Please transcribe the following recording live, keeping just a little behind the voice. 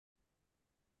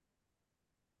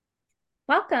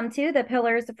Welcome to the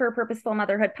Pillars for Purposeful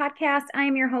Motherhood podcast. I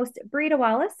am your host, Brita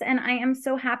Wallace, and I am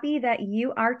so happy that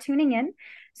you are tuning in.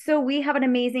 So, we have an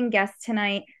amazing guest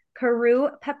tonight, Carew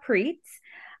Papritz.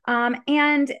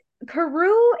 And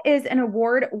Carew is an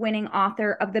award winning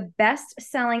author of the best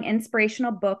selling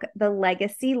inspirational book, The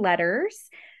Legacy Letters.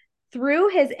 Through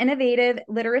his innovative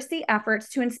literacy efforts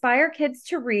to inspire kids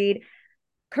to read,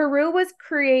 Carew has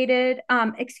created the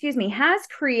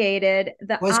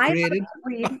Was I Love created. to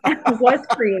Read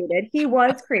he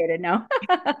was created, no,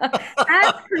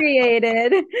 has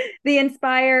created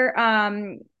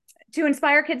the to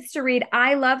inspire kids to read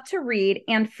I Love to Read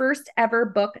and first ever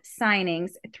book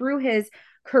signings through his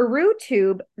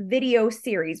CarewTube video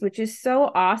series, which is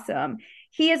so awesome.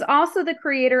 He is also the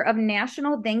creator of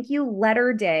National Thank You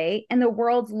Letter Day and the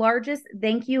world's largest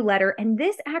thank you letter. And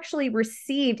this actually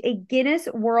received a Guinness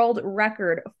World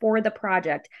Record for the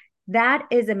project. That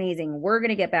is amazing. We're going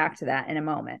to get back to that in a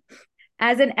moment.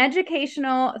 As an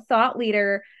educational thought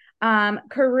leader,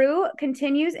 Carew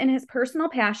continues in his personal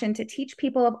passion to teach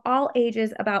people of all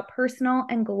ages about personal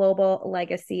and global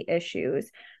legacy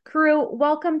issues. Carew,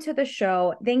 welcome to the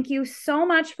show. Thank you so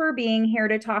much for being here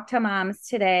to talk to moms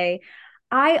today.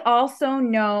 I also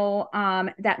know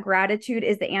that gratitude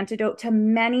is the antidote to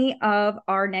many of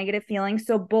our negative feelings.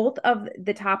 So, both of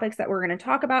the topics that we're going to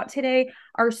talk about today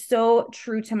are so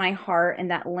true to my heart,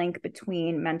 and that link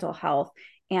between mental health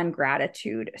and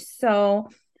gratitude. So,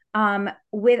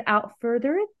 without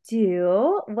further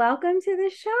ado, welcome to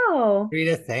the show.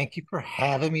 Rita, thank you for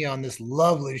having me on this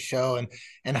lovely show.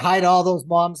 And hi to all those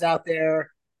moms out there.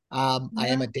 I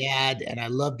am a dad and I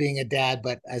love being a dad,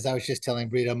 but as I was just telling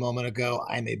Rita a moment ago,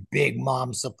 I'm a big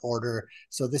mom supporter.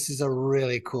 So this is a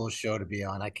really cool show to be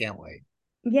on. I can't wait.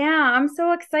 Yeah, I'm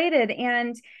so excited.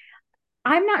 And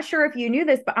I'm not sure if you knew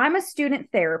this, but I'm a student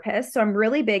therapist, so I'm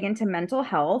really big into mental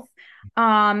health.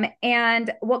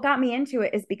 And what got me into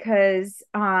it is because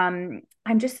I'm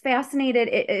just fascinated.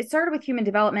 It started with human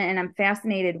development, and I'm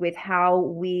fascinated with how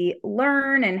we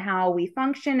learn and how we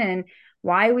function and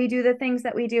why we do the things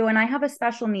that we do. And I have a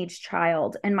special needs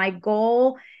child, and my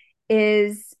goal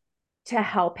is to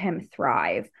help him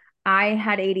thrive. I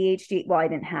had ADHD. Well, I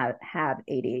didn't have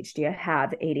ADHD. I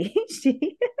have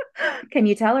ADHD. Can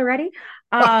you tell already?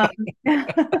 Um,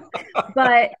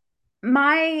 but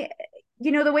my,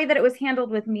 the way that it was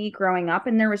handled with me growing up,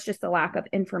 and there was just a lack of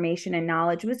information and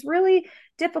knowledge, was really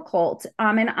difficult.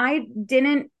 And I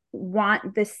didn't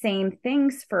want the same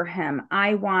things for him.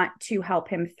 I want to help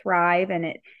him thrive,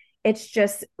 and it's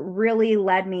just really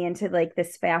led me into like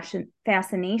this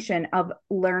fascination of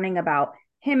learning about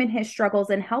him and his struggles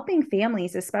and helping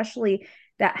families, especially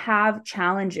that have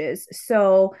challenges.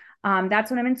 So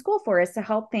that's what I'm in school for, is to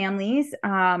help families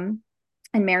and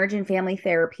marriage and family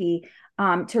therapy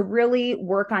to really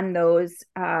work on those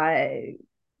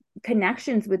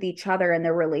connections with each other and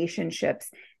the relationships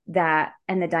the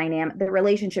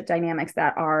relationship dynamics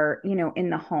that are, in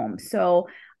the home. So,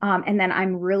 and then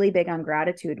I'm really big on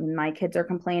gratitude. When my kids are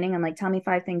complaining, I'm like, tell me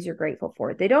 5 things you're grateful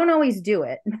for. They don't always do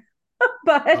it,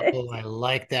 but Oh, I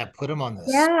like that. Put them on this.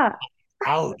 yeah.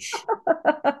 Ouch.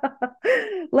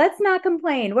 Let's not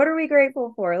complain. What are we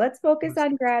grateful for? Let's focus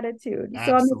on gratitude. So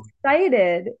I'm Absolutely.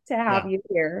 excited to have Yeah. you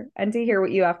here and to hear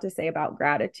what you have to say about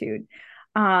gratitude.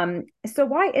 So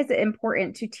why is it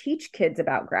important to teach kids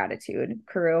about gratitude,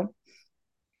 Carew?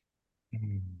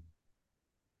 Mm.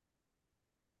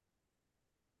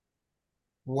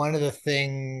 One of the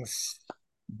things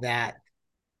that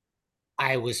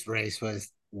I was raised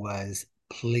was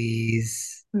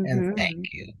please and thank Mm-hmm.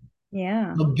 you.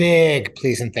 Yeah. I'm a big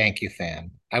please and thank you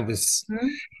fan. I was, Mhm.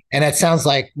 and that sounds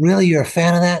like really you're a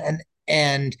fan of that,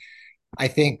 and I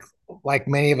think like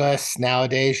many of us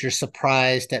nowadays, you're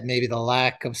surprised at maybe the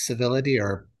lack of civility,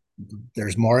 or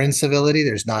there's more incivility.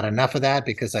 There's not enough of that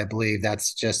because I believe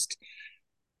that's just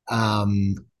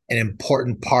an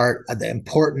important part of the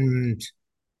important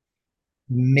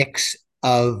mix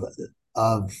of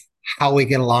how we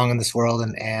get along in this world,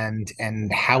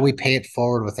 and how we pay it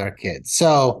forward with our kids.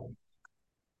 So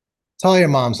to all your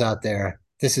moms out there,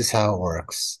 this is how it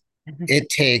works. It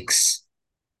takes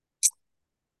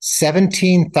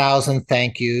 17,000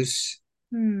 thank yous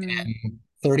Hmm. and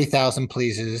 30,000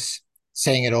 pleases,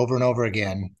 saying it over and over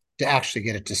again to actually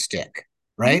get it to stick.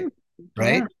 Right? Mm.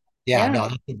 Right? Yeah. Yeah, Yeah.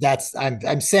 no, that's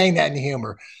I'm saying that in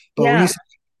humor. But when you Yeah. say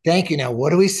thank you, now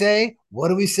what do we say? What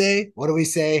do we say? What do we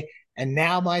say? And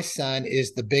now my son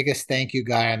is the biggest thank you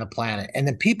guy on the planet. And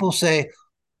then people say,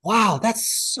 wow, that's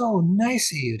so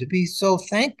nice of you to be so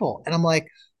thankful. And I'm like,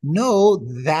 no,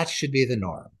 that should be the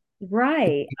norm.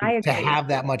 Right. I to agree. have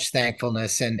that much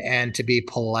thankfulness and to be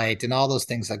polite and all those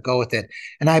things that go with it.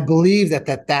 And I believe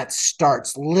that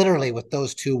starts literally with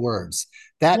those two words.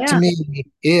 That to Yeah. me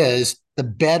is the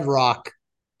bedrock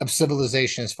of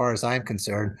civilization as far as I'm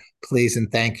concerned. Please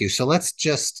and thank you. So let's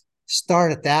just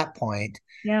start at that point.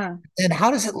 Yeah. And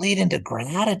how does it lead into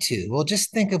gratitude? Well,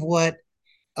 just think of what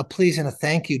a please and a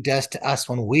thank you does to us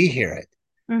when we hear it.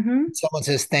 Mm-hmm. Someone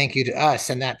says thank you to us,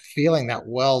 and that feeling that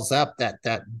wells up, that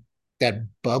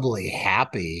bubbly,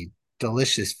 happy,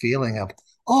 delicious feeling of,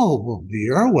 oh, well,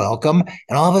 you're welcome.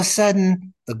 And all of a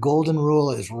sudden, the golden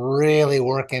rule is really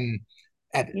working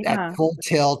at Yeah. full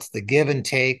tilt, the give and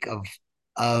take of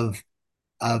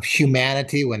of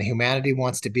humanity when humanity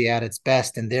wants to be at its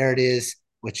best. And there it is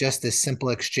with just this simple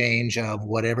exchange of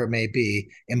whatever it may be,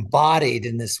 embodied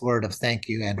in this word of thank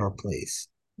you and or please.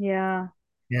 Yeah.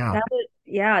 Yeah.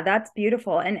 Yeah, that's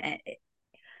beautiful. And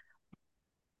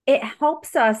it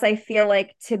helps us, I feel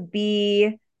like, to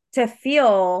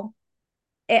feel,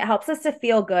 it helps us to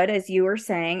feel good, as you were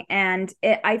saying. And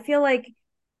I feel like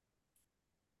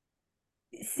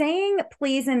saying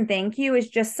please and thank you is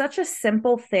just such a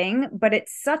simple thing, but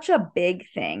it's such a big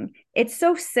thing. It's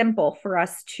so simple for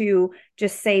us to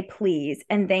just say please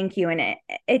and thank you. And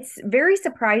it's very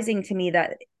surprising to me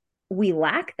that we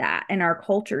lack that in our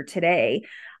culture today.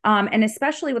 And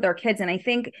especially with our kids. And I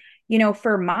think,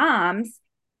 for moms,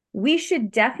 we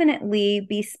should definitely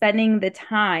be spending the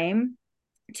time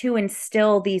to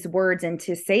instill these words and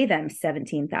to say them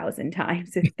 17,000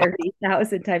 times and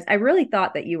 30,000 times. I really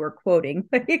thought that you were quoting,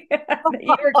 that you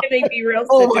were giving me real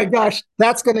Oh my statistics. gosh,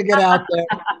 that's going to get out there.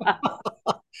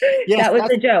 Yes, That was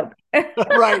that's a joke.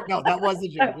 right. No, that was a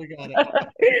joke. We got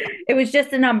it. It was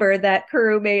just a number that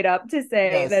Carew made up to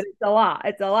say that Yes, it's a lot.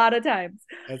 It's a lot of times.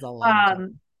 that's a lot of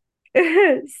time.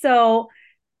 Um, so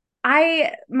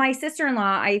my sister-in-law,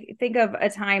 I think of a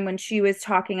time when she was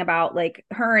talking about, like,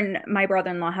 her and my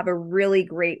brother-in-law have a really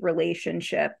great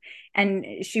relationship.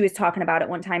 And she was talking about it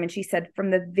one time, and she said from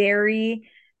the very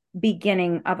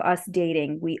beginning of us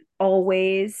dating, we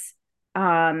always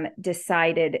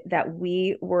decided that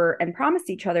we were, and promised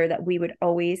each other that we would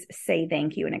always say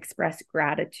thank you and express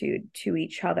gratitude to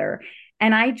each other.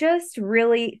 And I just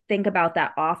really think about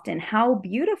that often, how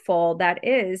beautiful that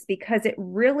is, because it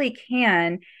really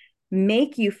can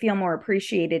make you feel more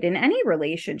appreciated in any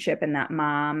relationship, in that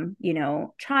mom,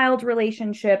 child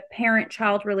relationship, parent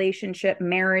child relationship,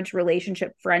 marriage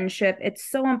relationship, friendship. It's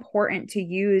so important to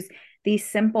use these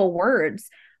simple words.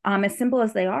 As simple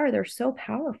as they are, they're so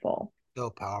powerful. So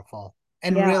powerful.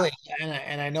 And Yeah. really,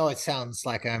 and I know it sounds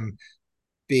like I'm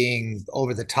being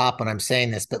over the top when I'm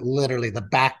saying this, but literally the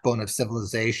backbone of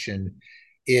civilization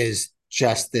is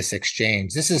just this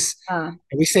exchange. This is, Uh,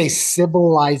 we say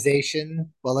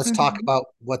civilization. Well, let's talk mhm. about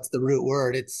what's the root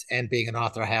word. It's, and being an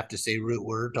author, I have to say root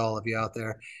word to all of you out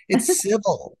there. It's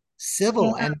civil,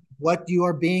 civil, Yeah. and what you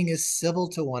are being is civil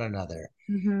to one another.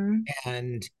 Hmm.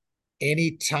 And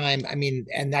anytime, I mean,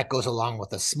 and that goes along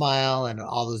with a smile and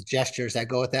all those gestures that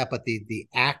go with that, but the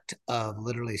act of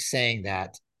literally saying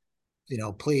that,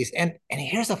 please. And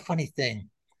here's a funny thing.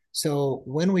 So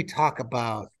when we talk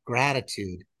about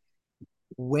gratitude,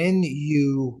 when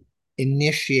you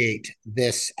initiate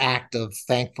this act of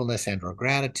thankfulness and or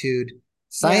gratitude, Yeah.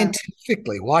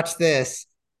 scientifically, watch this,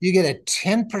 you get a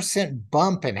 10%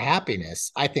 bump in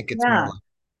happiness. I think it's more Yeah. like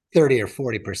 30 or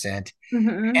 40%. And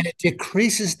Hmm. it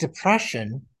decreases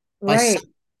depression by Right.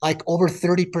 like over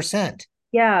 30%.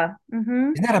 Yeah.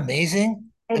 Hmm. Isn't that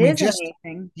amazing? I It mean, is just,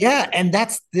 amazing. yeah. And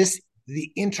that's this,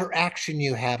 the interaction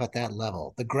you have at that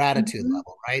level, the gratitude Hmm.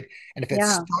 level, right? And if it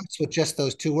Yeah. starts with just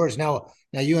those two words, now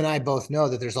you and I both know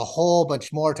that there's a whole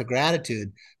bunch more to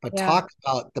gratitude, but Yeah. talk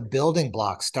about the building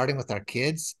blocks, starting with our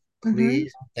kids, Hmm.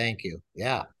 please, thank you.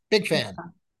 Yeah. Big fan.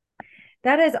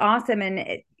 That is awesome.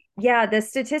 And yeah, the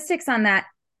statistics on that,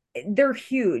 they're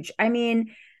huge. I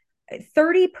mean,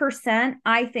 30%,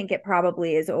 I think it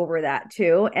probably is over that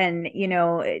too. And,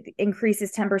 it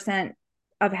increases 10%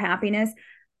 of happiness.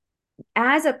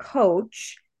 As a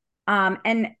coach,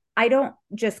 and I don't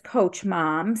just coach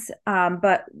moms,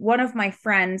 but one of my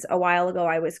friends a while ago,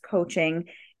 I was coaching,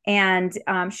 and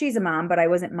she's a mom, but I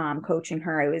wasn't mom coaching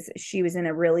her. She was in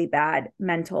a really bad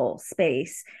mental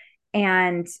space.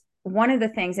 And one of the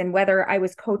things, and whether I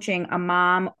was coaching a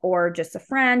mom or just a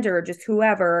friend or just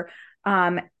whoever,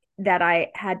 um, that I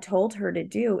had told her to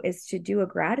do is to do a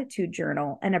gratitude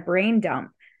journal and a brain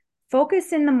dump.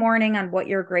 Focus in the morning on what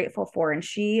you're grateful for. And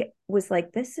she was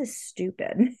like, this is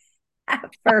stupid at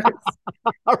first.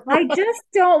 I just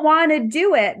don't want to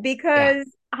do it Yeah. because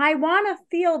I want to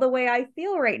feel the way I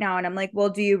feel right now. And I'm like, well,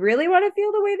 do you really want to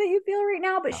feel the way that you feel right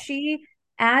now? But No. she,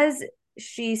 as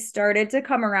she started to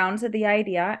come around to the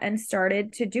idea and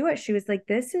started to do it. She was like,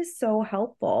 this is so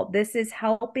helpful. This is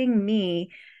helping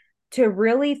me to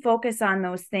really focus on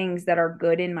those things that are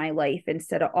good in my life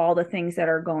instead of all the things that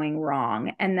are going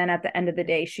wrong. And then at the end of the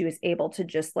day, she was able to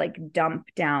just like dump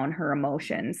down her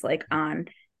emotions like on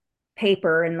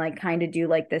paper and like kind of do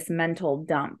like this mental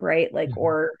dump, right? Like, Mhm.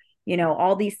 or,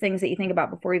 all these things that you think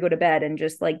about before you go to bed and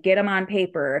just like get them on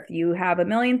paper. If you have a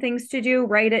million things to do,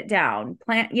 write it down,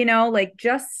 plan, like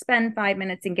just spend 5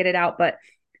 minutes and get it out. But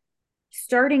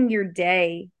starting your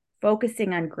day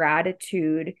focusing on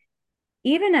gratitude,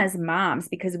 even as moms,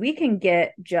 because we can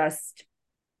get just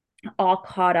all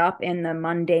caught up in the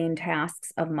mundane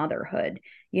tasks of motherhood.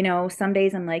 Some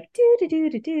days I'm like,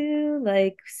 do,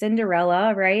 like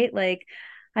Cinderella, right? Like,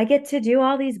 I get to do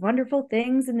all these wonderful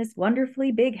things in this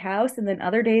wonderfully big house. And then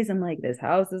other days I'm like, this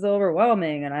house is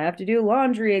overwhelming and I have to do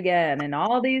laundry again and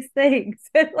all these things.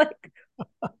 And like,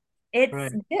 it's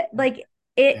Right. like,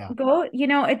 it Yeah. go,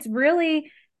 it's really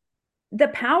the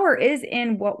power is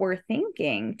in what we're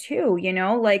thinking too,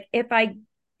 like if I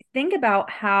think about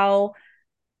how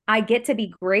I get to be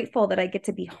grateful that I get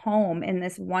to be home in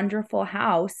this wonderful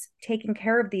house, taking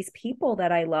care of these people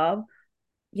that I love,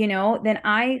 then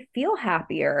I feel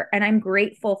happier and I'm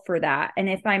grateful for that. And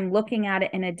if I'm looking at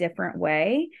it in a different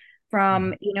way,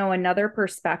 from, Mhm. another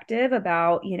perspective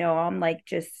about, I'm like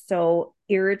just so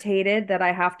irritated that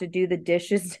I have to do the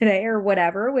dishes today or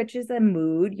whatever, which is a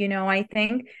mood, I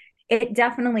think it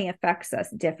definitely affects us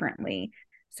differently.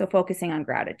 So focusing on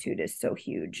gratitude is so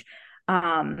huge.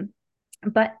 Um,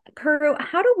 but Carew,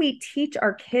 how do we teach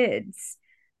our kids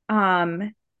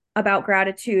um, about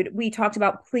gratitude? We talked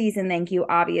about please and thank you,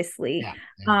 obviously. Yeah.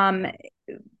 Yeah. Um,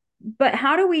 but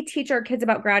how do we teach our kids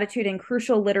about gratitude and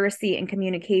crucial literacy and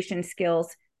communication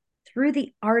skills through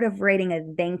the art of writing a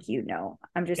thank you note?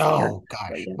 I'm just curious Oh what gosh.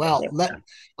 you have to Well, say about that.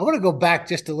 I want to go back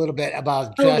just a little bit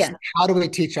about Oh, just yeah. how do we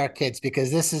teach our kids,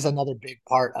 because this is another big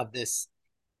part of this,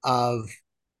 of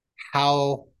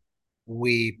how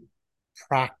we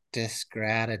practice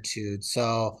gratitude.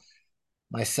 So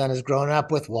my son has grown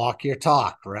up with walk your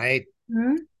talk, right?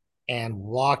 Mhm. And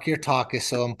walk your talk is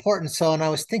so important. So, and I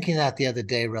was thinking that the other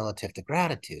day relative to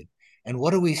gratitude. And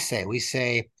what do we say? We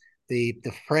say the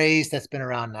phrase that's been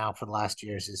around now for the last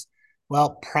years is,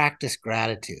 well, practice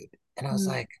gratitude. And I was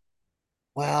Mhm. like,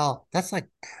 well, that's like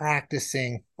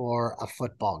practicing for a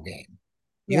football game.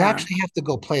 You Yeah. actually have to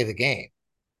go play the game,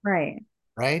 Right.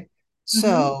 right? Hmm.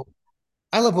 So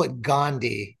I love what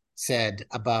Gandhi said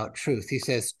about truth. He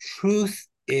says, truth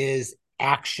is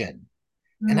action.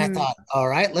 And I Mm. thought, all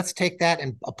right, let's take that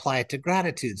and apply it to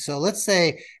gratitude. So let's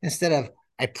say instead of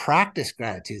I practice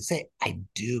gratitude, say I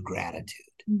do gratitude.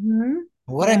 Hmm.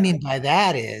 What I Yeah. mean by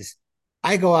that is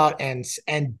I go out and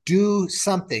do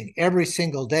something every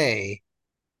single day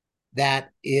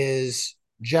that is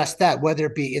just that, whether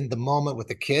it be in the moment with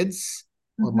the kids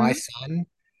or my Hmm.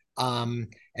 son.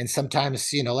 And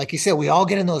sometimes, like you said, we all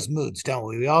get in those moods, don't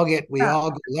we? We all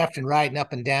go left and right and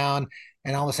up and down.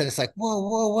 And all of a sudden it's like,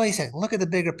 whoa, wait a second, look at the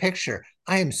bigger picture.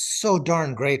 I am so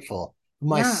darn grateful for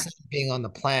my Yeah. son being on the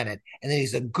planet. And then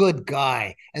he's a good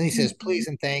guy. And he says, Hmm. please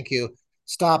and thank you.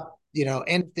 Stop,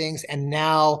 end things.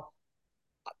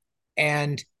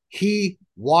 And he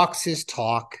walks his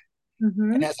talk, and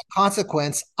Hmm. as a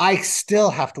consequence, I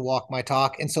still have to walk my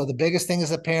talk. And so the biggest thing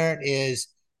as a parent is,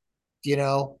 you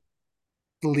know,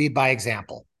 lead by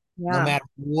example, no Yeah. matter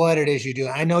what it is you do.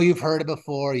 I know you've heard it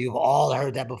before. You've all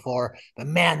heard that before. But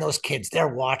man, those kids, they're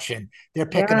watching. They're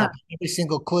picking Yeah. up every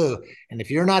single clue. And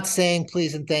if you're not saying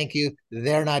please and thank you,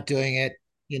 they're not doing it,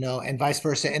 and vice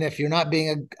versa. And if you're not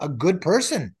being a good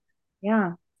person,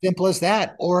 Yeah. simple as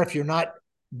that. Or if you're not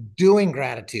doing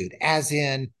gratitude, as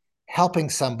in helping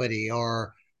somebody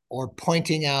or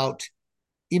pointing out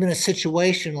even a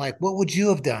situation like what would you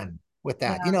have done with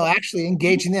that? Yeah. Actually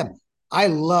engaging them. I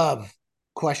love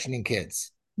questioning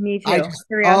kids. Me I too. just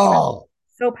Curiosity.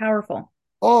 So powerful.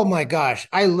 oh my gosh,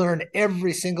 I learn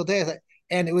every single day.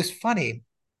 And it was funny.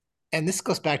 And this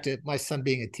goes back to my son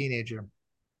being a teenager.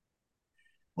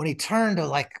 When he turned to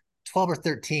like 12 or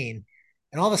 13,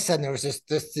 and all of a sudden there was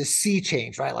this sea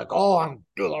change, right? Like, oh, I'm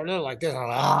like this. I'm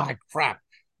like, ah, crap.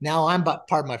 Now I'm but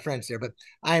part of my friends here, but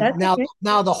I'm That's okay.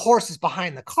 now the horse is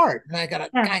behind the cart, and Yeah. I gotta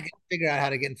figure out how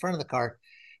to get in front of the cart.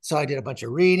 So I did a bunch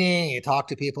of reading, you talk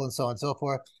to people, and so on and so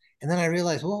forth. And then I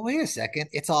realized, well, wait a second,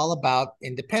 it's all about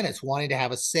independence, wanting to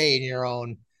have a say in your own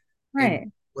in Right.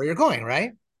 where you're going,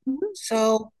 right? Mhm.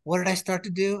 So what did I start to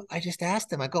do? I just asked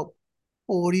them. I go,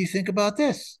 well, what do you think about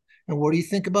this? And what do you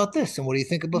think about this? And what do you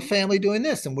think about family doing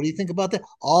this? And what do you think about that?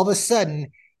 All of a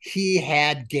sudden, he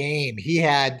had game. He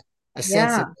had a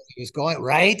sense of Yeah. where he was going,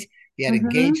 right? he had Hmm.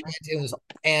 engagement.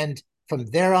 And from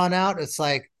there on out, it's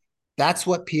like that's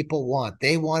what people want.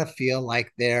 They want to feel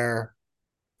like they're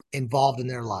involved in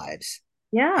their lives.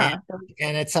 And Yeah.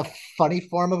 and it's a funny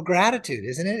form of gratitude,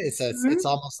 isn't it? It's Mhm.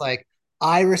 almost like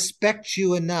I respect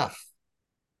you enough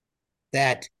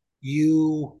that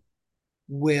you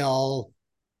will,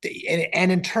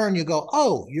 and in turn you go,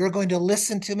 oh, you're going to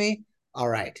listen to me. All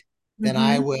right, then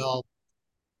I Hmm. will.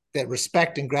 That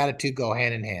respect and gratitude go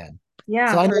hand in hand. So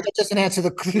Yeah, I know for that doesn't answer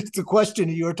the question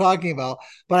you were talking about,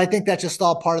 but I think that's just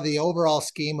all part of the overall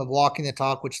scheme of walking the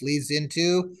talk, which leads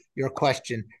into your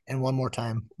question. And one more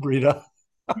time, Rita.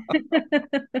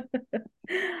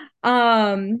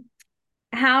 um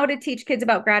how to teach kids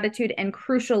about gratitude and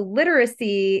crucial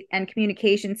literacy and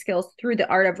communication skills through the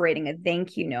art of writing a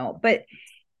thank you note. But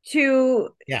to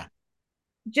Yeah,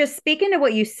 just speak into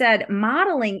what you said,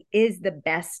 modeling is the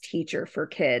best teacher for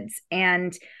kids.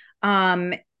 And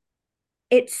um,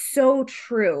 it's so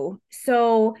true.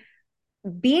 So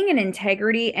being an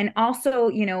integrity and also,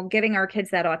 giving our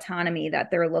kids that autonomy that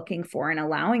they're looking for and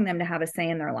allowing them to have a say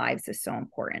in their lives is so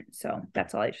important. So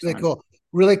that's all I just really wanted. cool.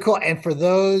 Really cool. And for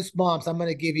those moms, I'm going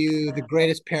to give you the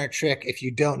greatest parent trick if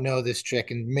you don't know this trick.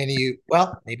 And many of you,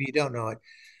 well, maybe you don't know it,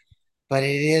 but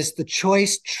it is the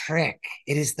choice trick.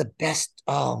 It is the best.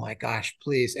 Oh my gosh,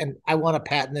 please. And I want to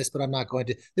patent this, but I'm not going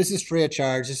to. This is free of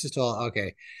charge. This is all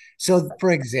okay. So,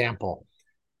 for example,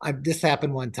 this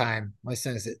happened one time. My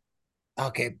son said,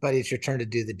 "Okay, buddy, it's your turn to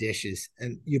do the dishes."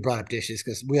 And you brought up dishes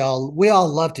because we all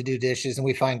love to do dishes and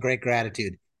we find great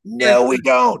gratitude. For No, we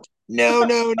don't. No,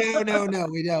 no, no, no, no.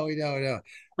 We don't, no. sure.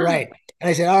 Right. And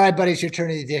I said, "All right, buddy, it's your turn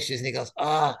to do dishes." And he goes,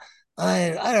 I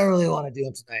don't really want to do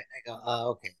them tonight. I go,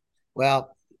 okay.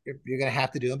 Well, you're gonna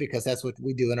have to do them because that's what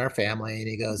we do in our family." And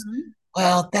he goes, Mhm.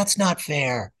 "Well, that's not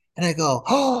fair." And I go,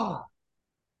 "Oh,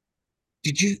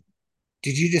 did you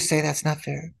did you just say that's not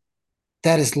fair?"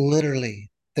 That is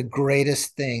literally the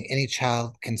greatest thing any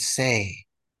child can say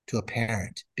to a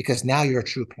parent because now you're a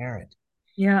true parent.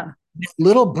 Yeah.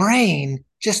 Little brain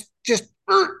just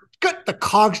got the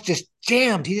cogs just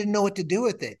jammed. He didn't know what to do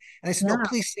with it. And I said, "No, Yeah.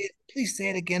 please say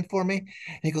it again for me."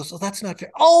 And he goes, "Oh, that's not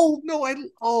fair." "Oh,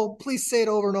 no, please say it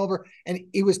over and over." And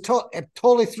he was it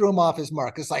totally threw him off his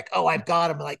mark. It's like, "Oh, I've got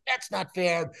him." Like, "That's not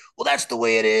fair." "Well, that's the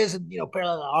way it is." And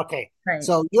apparently, okay. Right.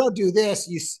 So you don't do this,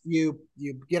 you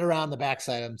get around the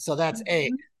backside of him. So that's A.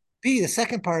 Mhm. B, the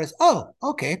second part is, oh,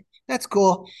 okay, that's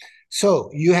cool. So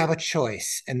you have a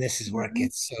choice, and this is where it Mhm.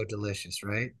 gets so delicious,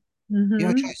 right? You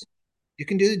have a Mhm. choice. You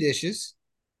can do the dishes,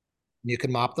 you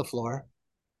can mop the floor,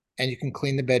 and you can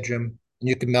clean the bedroom, and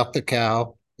you can milk the cow,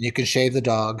 and you can shave the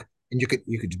dog, and you could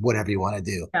whatever you want to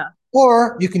do. Yeah.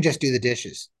 Or you can just do the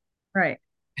dishes. Right.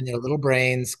 And their little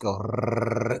brains go,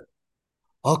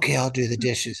 okay, I'll do the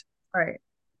dishes. Right.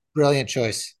 Brilliant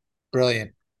choice.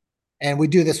 Brilliant. And we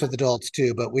do this with adults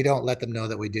too, but we don't let them know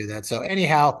that we do that. So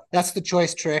anyhow, that's the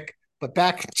choice trick. But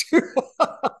back to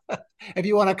if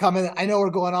you want to come in, I know we're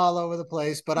going all over the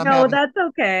place, but I'm No, having that's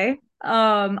okay.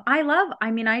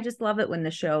 I just love it when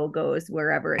the show goes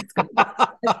wherever it's going to go.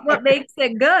 It's what makes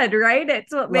it good, right?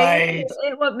 It's what makes right.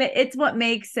 it's what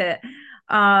makes it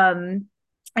um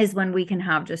is when we can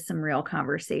have just some real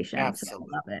conversation. So I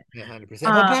love Absolutely. it.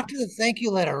 100%. But back Um, to the thank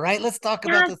you letter, right? Let's talk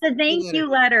about yes, the the thank you thank letter. you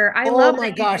letter. I Oh love my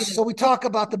that you gosh. do So we this. talk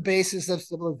about the basis of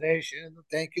civilization and the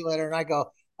thank you letter. And I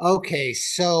go, okay,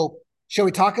 so shall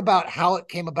we talk about how it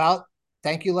came about?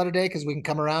 Thank you letter day, because we can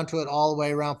come around to it all the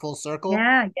way around full circle.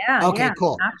 Yeah, yeah, Okay, yeah,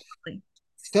 cool. absolutely.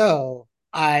 So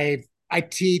I've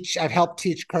helped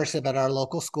teach cursive at our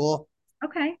local school,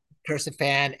 Okay. cursive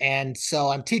fan. And so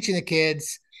I'm teaching the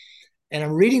kids and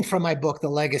I'm reading from my book, The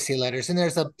Legacy Letters. And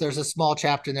there's a small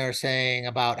chapter in there saying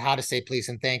about how to say please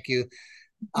and thank you.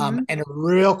 Mhm. And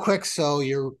real quick, so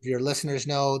your listeners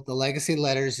know, the Legacy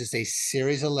Letters is a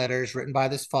series of letters written by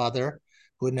this father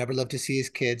who would never live to see his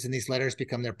kids, and these letters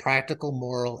become their practical,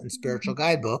 moral, and spiritual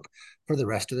guidebook for the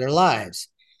rest of their lives.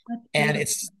 That's And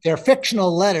beautiful. they're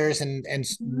fictional letters, and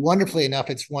Mhm. wonderfully enough,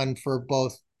 it's one for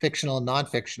both fictional and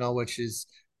non-fictional, which is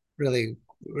really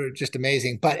just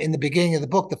amazing. But in the beginning of the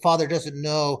book, the father doesn't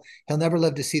know, he'll never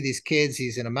live to see these kids.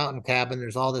 He's in a mountain cabin.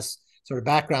 There's all this sort of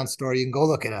background story. You can go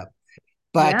look it up,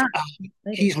 but Yeah,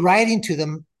 he's exciting. writing to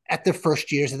them at the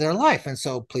first years of their life. And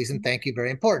so please and thank you, very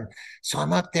important. So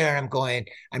I'm up there and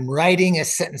I'm writing a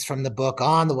sentence from the book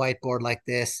on the whiteboard like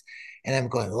this. And I'm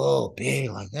going, oh, big,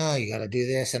 like, oh, you got to do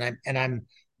this. And I'm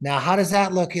now, how does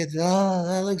that look? It's, oh,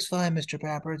 that looks fine, Mr.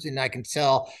 Papritz. And I can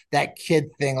tell that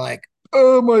kid thing like,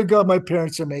 oh my God, my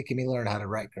parents are making me learn how to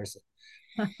write cursive.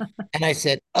 And I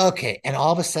said, okay. And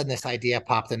all of a sudden, this idea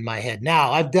popped in my head.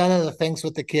 Now, I've done other things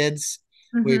with the kids.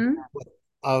 We Hmm.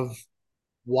 of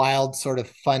wild sort of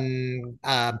fun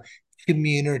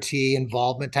community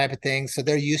involvement type of thing. So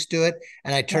they're used to it.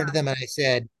 And I turned to Yeah. them and I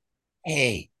said,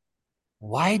 hey,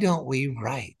 why don't we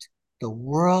write the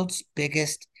world's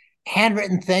biggest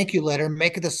handwritten thank you letter,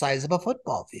 make it the size of a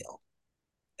football field?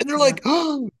 And they're Yeah. like,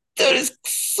 oh, that is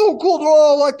so cool. They're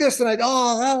all like this. And I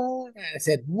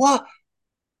said, what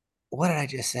did I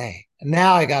just say? And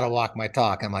now I got to walk my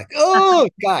talk. I'm like, oh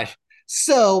gosh.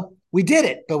 So we did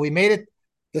it, but we made it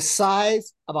the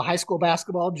size of a high school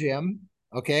basketball gym.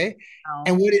 Okay. Wow.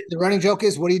 And the running joke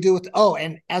is, what do you do with, oh,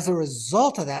 and as a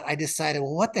result of that, I decided,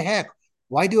 well, what the heck?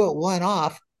 Why do it one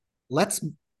off? Let's,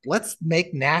 let's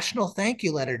make National Thank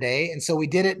You Letter Day. And so we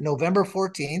did it November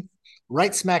 14th,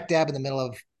 right smack dab in the middle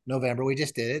of November. We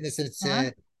just did it. Yeah.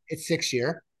 It's 6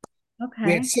 year.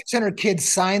 We had Okay. 600 kids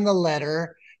sign the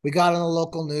letter. We got on the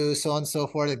local news, so on and so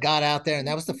forth. It got out there, and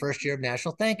that was the first year of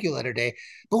National Thank You Letter Day.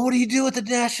 But what do you do with the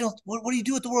national? What do you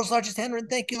do with the world's largest handwritten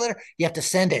thank you letter? You have to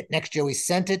send it. Next year, we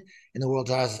sent it in the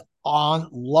world's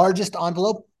largest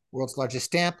envelope, world's largest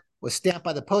stamp, was stamped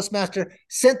by the postmaster,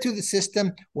 sent through the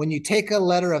system. When you take a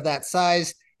letter of that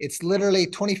size, it's literally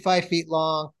 25 feet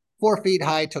long, 4 feet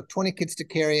high. It took 20 kids to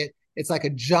carry it. It's like a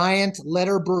giant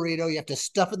letter burrito. You have to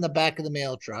stuff it in the back of the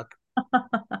mail truck.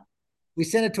 We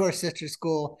sent it to our sister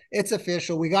school. It's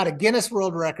official. We got a Guinness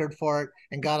World Record for it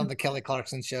and got on the Kelly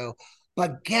Clarkson show.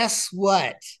 But guess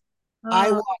what? I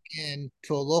Oh, walk in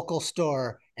to a local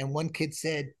store and one kid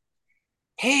said,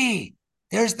 hey,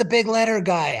 there's the big letter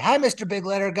guy. Hi, Mr. Big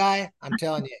Letter Guy. I'm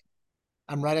telling you,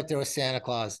 I'm right up there with Santa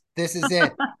Claus. This is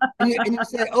it. And you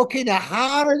say, okay, now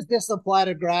how does this apply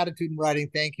to gratitude and writing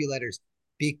thank you letters?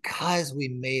 Because we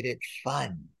made it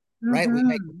fun, right? We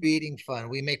make mm-hmm. reading fun.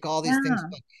 We make all these things Yeah.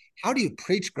 fun. How do you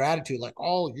preach gratitude? Like,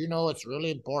 oh, it's really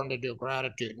important to do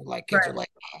gratitude. And like kids are Right. like,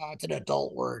 oh, it's an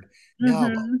adult word. No,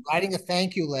 but Mm-hmm. writing a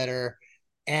thank you letter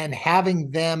and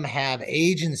having them have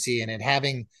agency in it,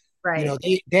 having, Right.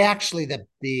 they actually,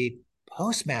 the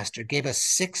postmaster gave us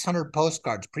 600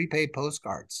 postcards, prepaid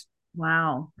postcards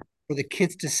Wow. for the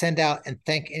kids to send out and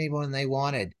thank anyone they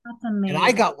wanted. That's And I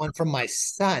amazing. got one from my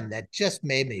son that just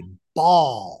made me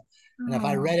bawl. And if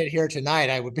I Oh, read it here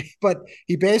tonight, I would be, but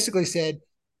he basically said,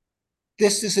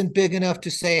 this isn't big enough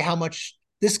to say how much,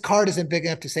 this card isn't big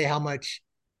enough to say how much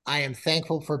I am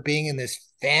thankful for being in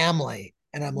this family.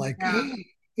 And I'm like, yeah.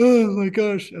 oh my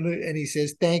gosh. And he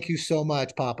says, thank you so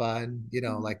much, Papa. And,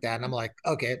 like that. And I'm like,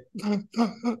 okay,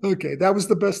 okay. That was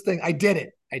the best thing. I did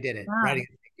it. I did it. Yeah. Writing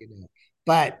it.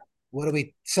 But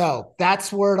so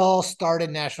that's where it all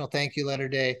started, National Thank You Letter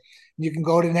Day. You can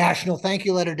go to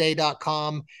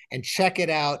nationalthankyouletterday.com and check it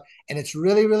out. And it's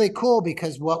really, really cool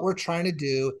because what we're trying to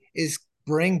do is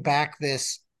bring back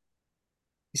this.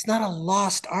 It's not a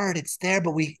lost art, it's there,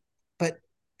 but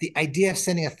the idea of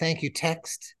sending a thank you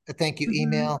text, a thank you Mm-hmm.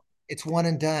 email, it's one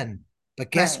and done.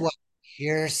 But guess Right. what?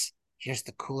 Here's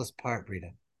the coolest part, Rita.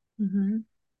 Mm-hmm.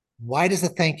 Why does a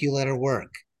thank you letter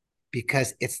work?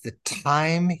 Because it's the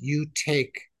time you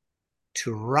take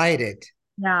to write it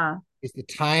Yeah. is the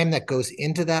time that goes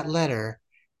into that letter.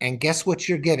 And guess what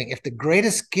you're giving? If the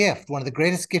greatest gift, one of the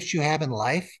greatest gifts you have in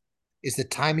life is the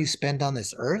time you spend on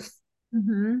this earth,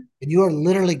 Mm-hmm. and you are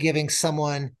literally giving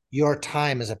someone your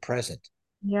time as a present.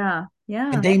 Yeah. And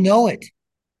Yeah. they know it.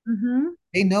 Mm-hmm.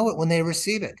 They know it when they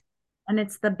receive it. And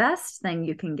it's the best thing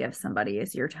you can give somebody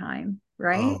is your time,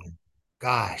 right? Oh,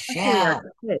 gosh. Especially Yeah.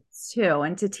 our kids too,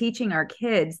 and to teaching our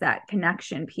kids that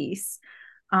connection piece,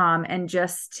 and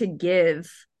just to give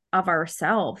of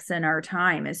ourselves and our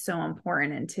time is so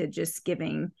important, and to just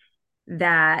giving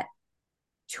that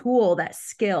tool, that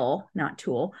skill, not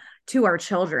tool, to our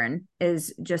children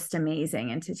is just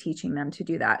amazing, and to teaching them to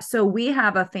do that. So we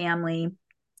have a family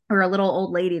or a little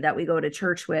old lady that we go to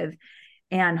church with,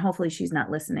 and hopefully she's not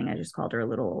listening. I just called her a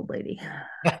little old lady.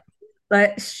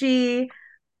 But she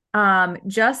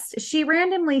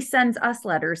randomly sends us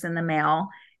letters in the mail,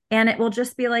 and it will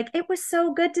just be like, it was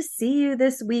so good to see you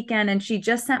this weekend. And she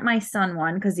just sent my son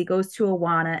one because he goes to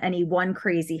Awana and he won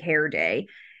crazy hair day.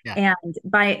 Yeah. And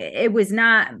it was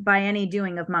not by any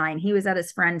doing of mine. He was at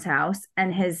his friend's house,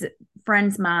 and his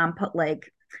friend's mom put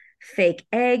like fake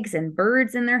eggs and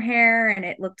birds in their hair, and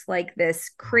it looked like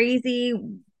this crazy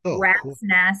Oh, cool. rat's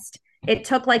nest. It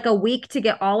took like a week to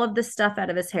get all of the stuff out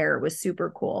of his hair. It was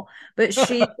super cool. But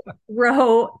she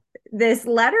wrote this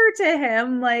letter to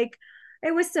him like,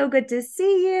 it was so good to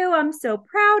see you. I'm so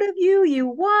proud of you. You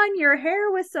won. Your hair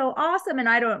was so awesome. And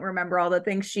I don't remember all the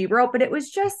things she wrote, but it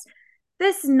was just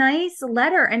this nice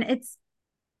letter. And it's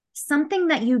something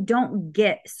that you don't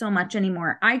get so much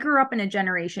anymore. I grew up in a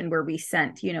generation where we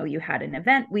sent, you had an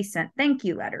event, we sent thank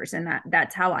you letters, and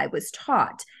that's how I was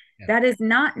taught. Yeah. that is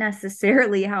not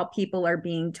necessarily how people are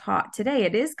being taught today.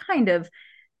 It is kind of,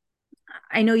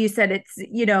 I know you said it's,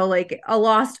 like a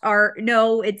lost art.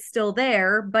 No, it's still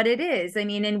there, but it is. I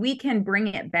mean, and we can bring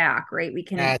it back, right? We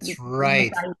That's can bring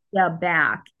this right. idea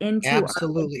back into our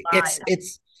Absolutely. lives.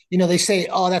 They say,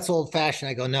 oh, that's old fashioned.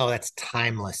 I go, no, that's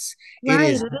timeless. It Right,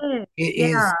 is, it is. it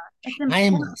Yeah, is it's important.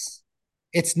 timeless.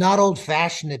 It's not old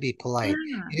fashioned to be polite.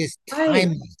 Yeah, It is right.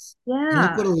 timeless. And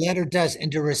look Yeah. what a letter does.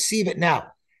 And to receive it now,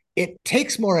 it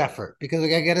takes more effort because we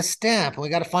got to get a stamp and we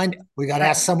got to Right.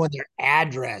 ask someone their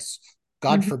address.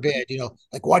 God Mhm. forbid,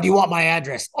 like, why do you want my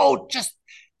address? Oh, just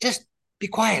be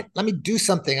quiet. Let me do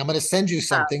something. I'm going to send you Yeah.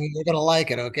 something. You're going to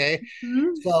like it. Okay.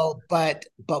 Mhm. So, but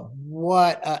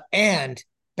what and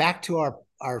back to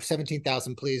our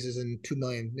 17,000 pleases and 2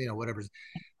 million, whatever.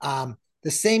 The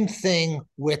same thing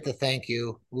with the thank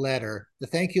you letter. The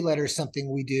thank you letter is something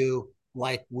we do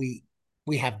like we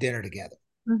have dinner together.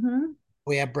 Mhm.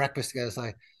 We have breakfast together. It's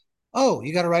like, oh,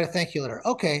 you got to write a thank you letter.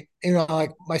 Okay. Like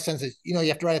my son says, you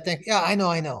have to write a thank. Yeah, I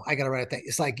know. I got to write a thank.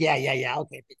 It's like, yeah.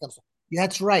 Okay. Yeah,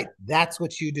 that's right. That's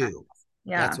what you do.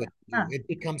 Yeah. That's what you Yeah. do. It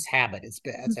becomes habit. It's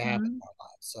a habit Mhm. in our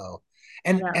lives. So,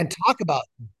 Yeah. and talk about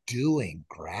doing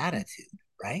gratitude,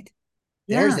 right?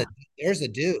 There's Yeah. a there's a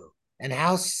do, and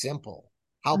how simple,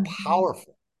 how Mhm.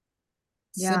 powerful,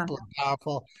 Yeah. simple and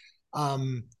powerful.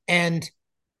 And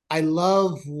I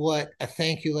love what a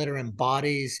thank you letter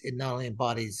embodies. It not only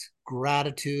embodies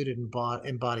gratitude, it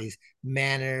embodies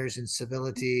manners and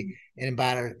civility, and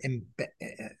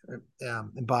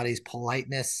embodies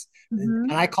politeness.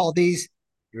 And Mhm. I call these,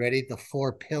 you ready? The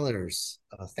four pillars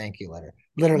of a thank you letter.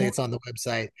 Literally, Yeah. it's on the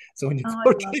website. So when you Oh, I go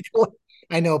love take a look,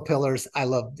 I know pillars. I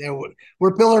love,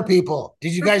 we're pillar people.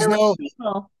 Did you for guys pillow know?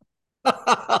 people.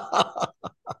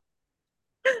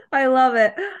 I love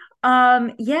it.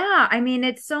 Yeah, I mean,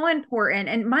 it's so important.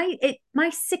 And my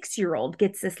 6-year-old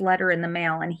gets this letter in the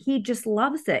mail and he just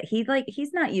loves it.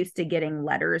 He's not used to getting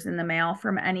letters in the mail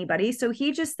from anybody. So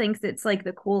he just thinks it's like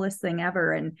the coolest thing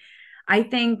ever. And I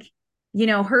think,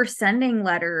 her sending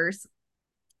letters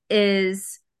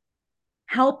is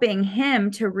helping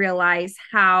him to realize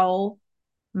how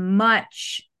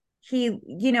much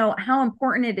how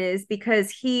important it is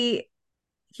because he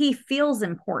feels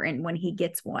important when he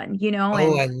gets one,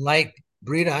 Oh, and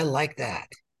Brita, I like that.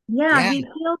 yeah, Yeah. he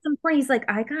feels important. He's like,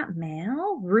 I got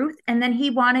mail, Ruth. And then he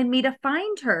wanted me to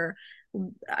find her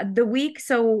the week.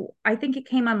 So I think it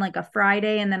came on like a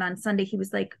Friday. And then on Sunday, he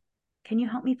was like, can you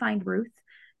help me find Ruth?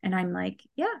 And I'm like,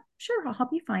 yeah, sure. I'll help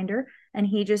you find her. And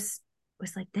he just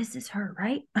was like, this is her,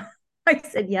 right? I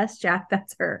said, yes, Jack,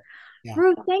 that's her. Yeah.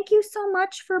 Ruth, thank you so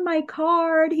much for my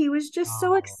card. He was just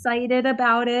so Oh, excited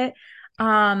about it.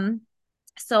 yeah. Um,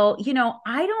 so,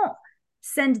 I don't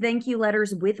send thank you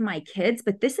letters with my kids,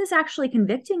 but this is actually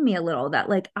convicting me a little that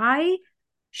like I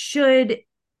should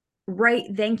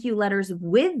write thank you letters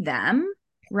with them,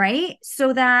 right?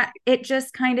 So that it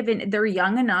just kind of they're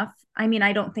young enough. I mean,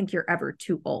 I don't think you're ever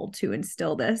too old to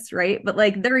instill this, right? But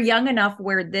like they're young enough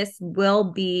where this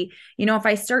will be, if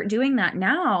I start doing that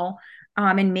now,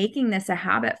 and making this a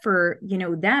habit for,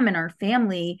 them and our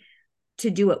family to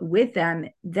do it with them,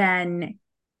 then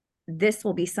this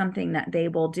will be something that they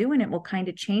will do and it will kind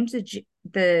of change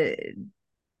the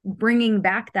bringing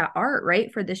back that art,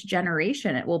 right, for this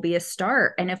generation. It will be a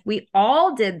start. And if we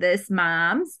all did this,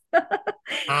 moms,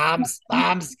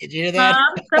 Moms, did you hear that?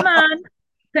 moms, come on,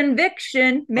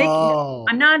 conviction, make Oh,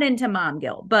 I'm not into mom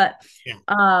guilt, but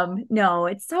yeah. no,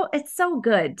 it's so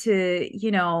good to,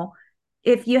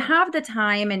 if you have the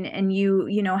time and you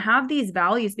have these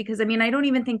values, because I mean, I don't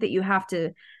even think that you have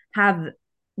to have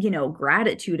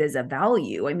gratitude as a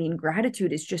value. I mean,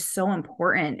 gratitude is just so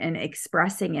important and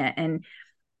expressing it, and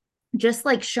just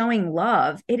like showing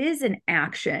love, it is an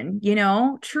action,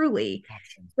 truly.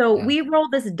 Option. So Yeah. we roll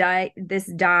this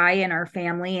die in our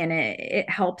family, and it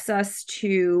helps us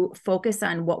to focus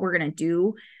on what we're going to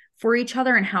do for each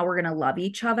other and how we're going to love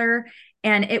each other.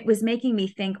 And it was making me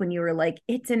think when you were like,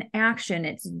 it's an action,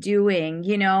 it's doing,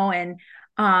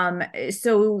 and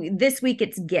so this week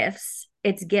it's gifts.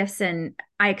 And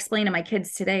I explained to my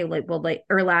kids today, like, well, like,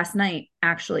 or last night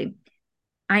actually,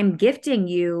 I'm gifting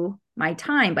you my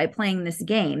time by playing this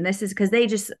game. This is because they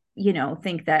just,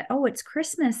 think that, oh, it's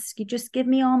Christmas. You just give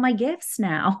me all my gifts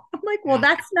now. I'm like, well, Yeah.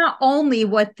 that's not only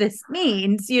what this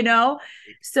means. Yeah.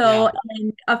 So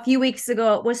and a few weeks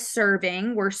ago, it was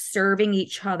serving. We're serving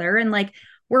each other and like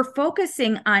we're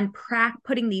focusing on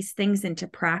putting these things into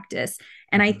practice.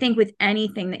 And I Mhm. think with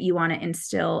anything that you want to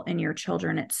instill in your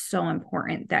children, it's so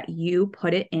important that you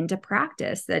put it into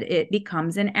practice, that it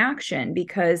becomes an action,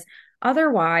 because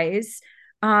otherwise,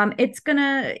 it's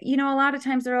gonna, a lot of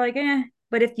times they're like,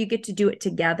 but if you get to do it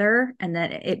together, and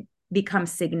then it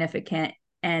becomes significant,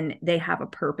 and they have a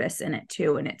purpose in it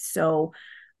too, and it's so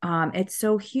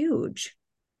huge.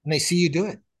 And they see you do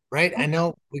it, right? I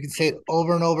know we can say it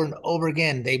over and over and over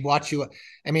again. They watch you.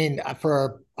 I mean,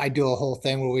 I do a whole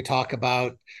thing where we talk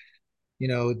about,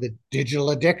 the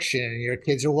digital addiction. Your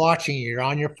kids are watching you. You're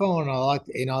on your phone. All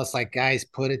it's like, guys,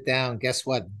 put it down. Guess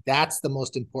what? That's the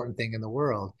most important thing in the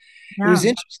world. It Yeah. was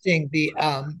interesting. The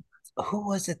who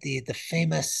was it? The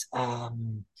famous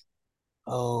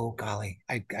oh golly,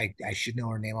 I should know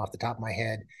her name off the top of my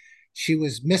head. She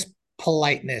was Miss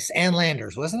Politeness, Ann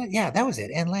Landers, wasn't it? Yeah, that was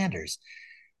it, Ann Landers.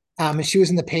 And she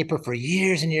was in the paper for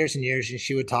years and years and years, and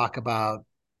she would talk about,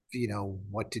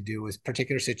 what to do with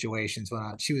particular situations.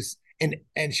 When she was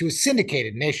and she was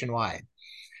syndicated nationwide.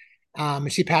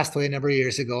 And she passed away a number of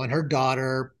years ago, and her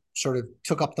daughter sort of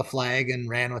took up the flag and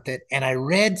ran with it. And I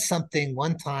read something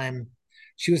one time.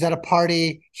 She was at a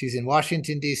party. She's in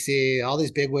Washington, D.C. All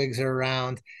these bigwigs are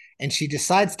around. And she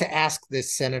decides to ask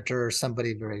this senator or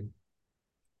somebody very,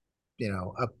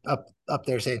 up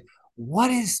there saying,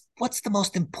 what's the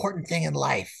most important thing in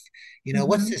life?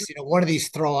 What's Mhm. this, one of these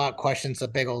throw out questions, a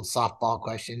big old softball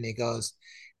question. And he goes,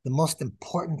 the most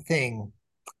important thing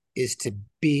is to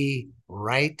be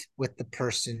right with the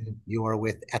person you are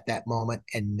with at that moment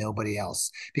and nobody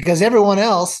else, because everyone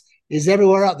else is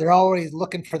everywhere out. They're always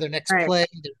looking for their next Right. play,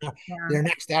 Yeah. their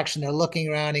next action. They're looking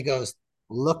around. He goes,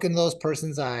 look in those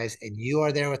person's eyes, and you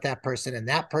are there with that person, and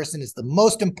that person is the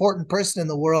most important person in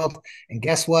the world. And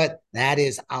guess what? That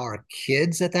is our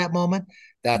kids at that moment.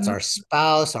 That's Mhm. our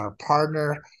spouse, our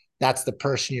partner. That's the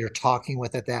person you're talking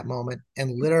with at that moment.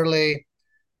 And literally,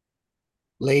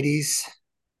 ladies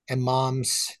and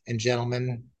moms and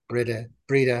gentlemen,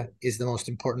 Brita is the most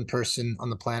important person on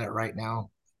the planet right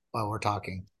now while we're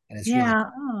talking. And it's really Yeah.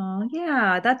 cool. Oh,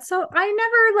 yeah. That's so, I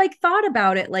never like thought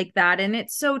about it like that. And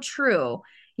it's so true.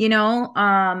 You know,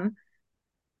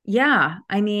 yeah.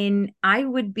 I mean, I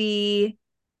would be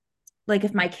like,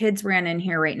 if my kids ran in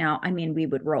here right now, I mean, we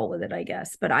would roll with it, I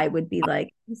guess, but I would be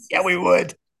like, this Yeah, is we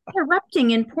would.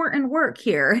 interrupting important work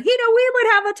here. We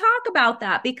would have a talk about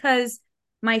that because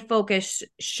my focus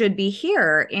should be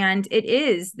here. And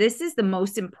this is the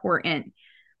most important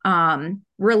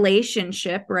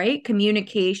relationship, right?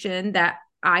 Communication that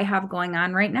I have going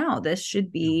on right now. This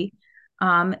should be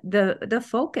the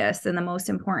focus and the most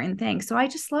important thing. So I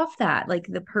just love that. Like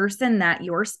the person that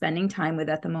you're spending time with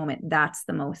at the moment, that's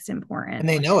the most And important.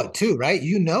 they know it too, right?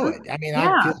 You know it. I mean, I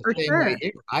Yeah, feel for the same way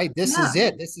sure. here. This Yeah. is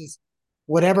it. This is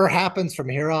whatever happens from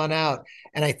here on out.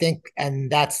 And I think,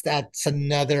 and that's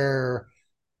another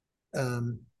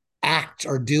um, act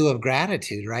or do of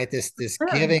gratitude, right? This Sure.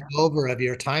 giving over of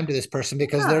your time to this person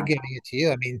because they're Yeah. giving it to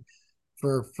you. I mean,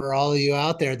 for all of you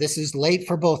out there, this is late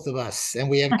for both of us, and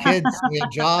we have kids, and we have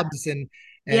jobs, and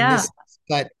Yeah. this.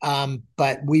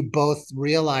 But we both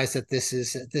realize that this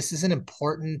is an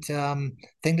important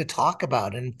thing to talk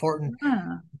about, an important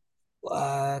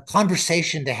Yeah.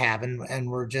 conversation to have, and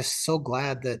we're just so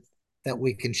glad that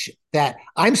we can that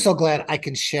I'm so glad I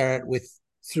can share it with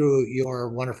through your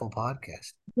wonderful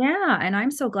podcast. Yeah. And I'm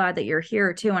so glad that you're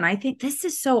here too. And I think this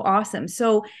is so awesome.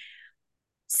 So,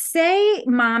 say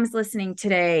moms listening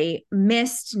today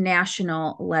missed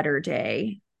National Letter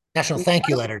Day, National Thank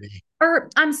You Letter Day. or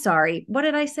I'm sorry, what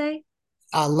did I say?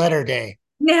 Letter Day.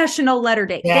 National Letter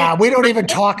Day. Yeah, we don't even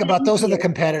Missed talk about thank those are the you.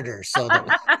 competitors. So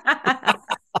that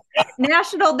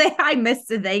National Day. I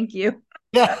missed a thank you.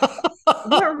 yeah.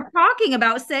 We're talking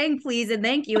about saying please and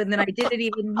thank you, and then I didn't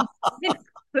even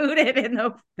include it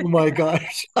Oh my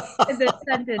gosh. in the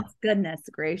sentence. Goodness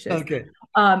gracious. Okay.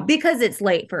 Because it's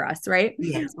late for us, right?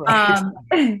 Yes, right.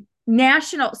 Um,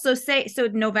 National. So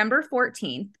November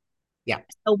 14th. Yeah.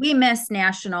 So we missed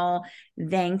National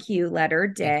Thank You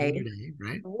Letter Thank you Day. today,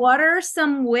 right? What are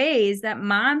some ways that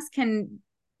moms can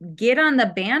get on the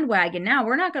bandwagon now?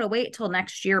 We're not going to wait till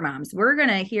next year, moms. We're going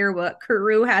to hear what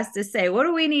Carew has to say. What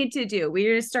do we need to do?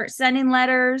 We're going to start sending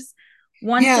letters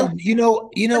once a Yeah, you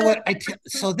know what?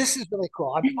 So this is really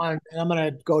cool. I'm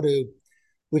gonna go to.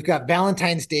 We've got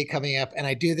Valentine's Day coming up, and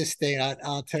I do this thing.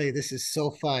 I'll tell you, this is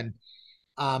so fun.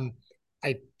 Um,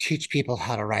 I teach people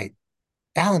how to write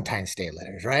Valentine's Day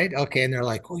letters, right? Okay, and they're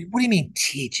like, "What do you mean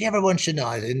teach? Everyone should know."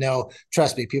 I said, "No,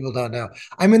 trust me, people don't know."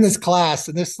 I'm in this class,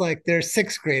 and this like they're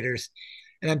sixth graders,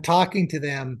 and I'm talking to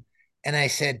them, and I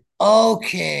said,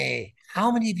 "Okay,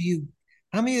 how many of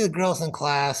the girls in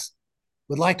class?"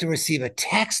 would like to receive a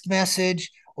text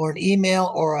message or an email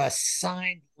or a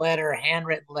signed letter,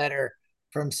 handwritten letter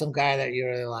from some guy that you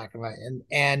really like, right?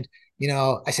 And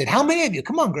I said, how many of you?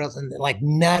 Come on, girls, and like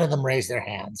none of them raised their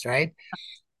hands, right?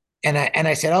 And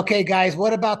I said, okay, guys,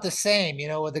 what about the same,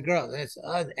 with the girls?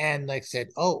 And like said,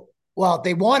 oh, well,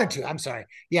 they wanted to. I'm sorry.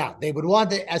 Yeah, they would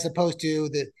want to, as opposed to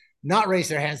the not raise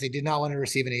their hands. They did not want to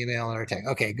receive an email or a text.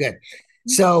 Okay, good.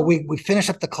 So we finished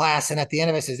up the class, and at the end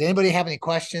of it says, anybody have any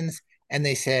questions? And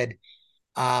they said,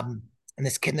 um, and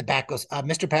this kid in the back goes,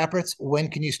 Mr. Papritz, when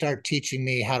can you start teaching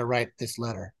me how to write this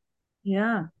letter?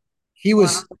 Yeah. He Wow.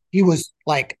 was he was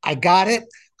like, I got it.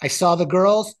 I saw the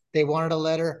girls. They wanted a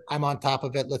letter. I'm on top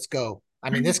of it. Let's go. I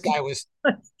mean, this guy was,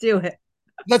 Let's do it.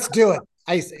 let's do it.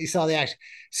 He saw the action.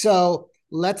 So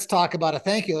let's talk about a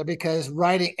thank you letter, because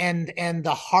writing and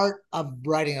the heart of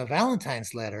writing a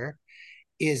Valentine's letter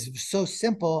is so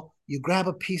simple. You grab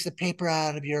a piece of paper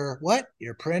out of your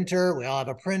printer. We all have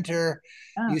a printer.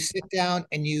 Yeah. You sit down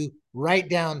and you write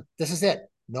down, this is it,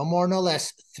 no more, no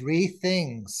less, three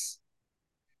things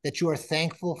that you are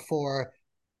thankful for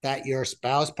that your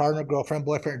spouse, partner, girlfriend,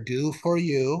 boyfriend do for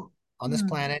you on this Mm.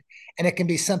 planet. And it can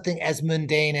be something as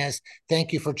mundane as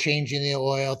thank you for changing the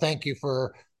oil, thank you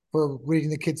for reading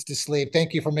the kids to sleep,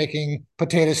 thank you for making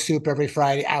potato soup every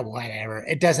Friday, whatever.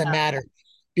 It doesn't Yeah. matter,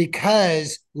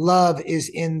 because love is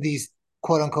in these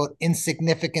quote unquote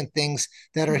insignificant things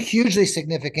that are Mhm. hugely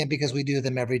significant because we do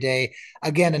them every day.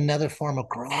 Again, another form of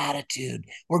gratitude.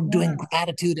 We're doing Yeah.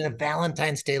 gratitude in a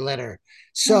Valentine's Day letter. Oh.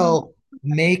 So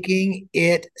making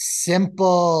it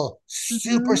simple,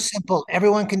 super Hmm. simple.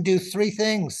 Everyone can do three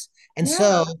things. And Yeah.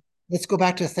 so let's go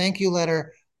back to a thank you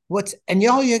letter. And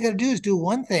all you got to do is do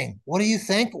one thing. What are you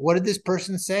thankful? What did this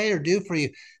person say or do for you?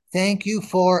 Thank you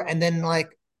for, and then like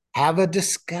have a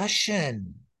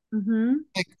discussion. Hmm.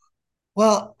 Like,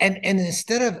 well, and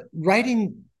instead of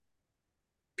writing,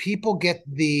 people get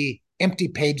the empty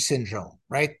page syndrome,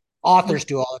 right? Yeah. Authors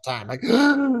do all the time. Like,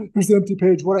 there's the empty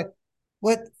page.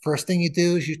 What first thing you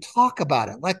do is you talk about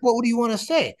it. Like, what do you want to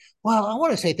say? Well, I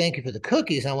want to say thank you for the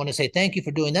cookies. I want to say thank you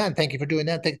for doing that, and thank you for doing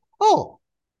that. Oh,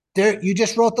 there, you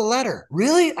just wrote the letter.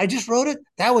 Really? I just wrote it?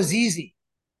 That was easy.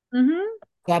 Hmm.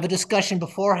 Have a discussion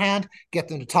beforehand, get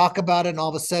them to talk about it, and all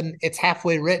of a sudden it's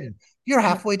halfway written. You're Yeah.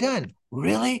 halfway done.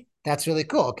 Really? That's really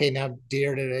cool. Okay, now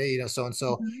dear, so and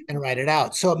so, Mhm. and write it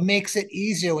out. So it makes it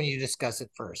easier when you discuss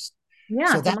it first. Yeah.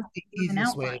 So It's that's almost the like an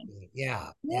easiest way to outline. do it.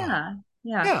 Yeah, yeah, Yeah.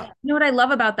 Yeah. yeah. You know what I love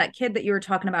about that kid that you were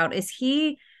talking about is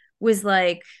he was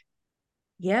like,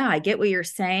 yeah, I get what you're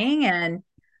saying. And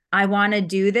I want to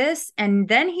do this. And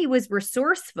then he was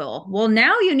resourceful. Well,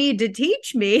 now you need to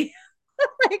teach me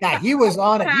like Yeah, he was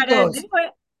on it. He how to do goes, it.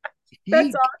 That's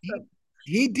he he awesome.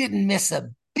 he didn't miss a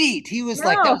beat. He was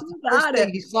like, that No, was the he first got thing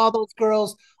it. he saw those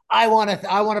girls. I want a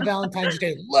Valentine's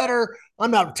Day letter. I'm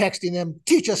not texting them.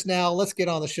 Teach us now. Let's get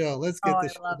on the show. Let's Oh, get I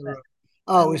the show love on the it. road.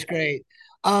 I Oh, it love was great.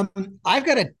 I've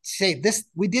got to say this.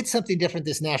 We did something different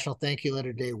this National Thank You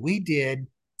Letter Day. We did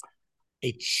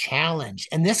a challenge,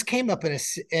 and this came up and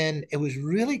it was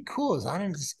really cool. I was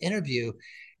on this interview,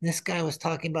 and this guy was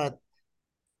talking about,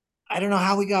 I don't know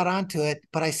how we got onto it,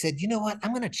 but I said, you know what?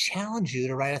 I'm going to challenge you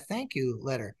to write a thank you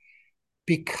letter,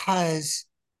 because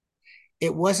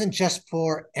it wasn't just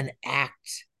for an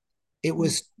act, it it.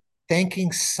 was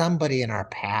thanking somebody in our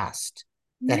past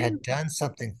that Yeah. had done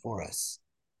something for us.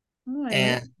 Oh, I like.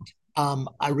 And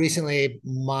I recently,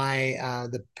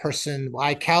 the person,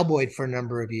 I cowboyed for a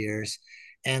number of years,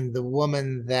 and the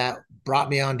woman that brought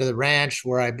me onto the ranch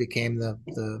where I became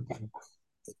the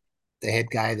head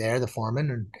guy there, the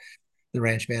foreman, and the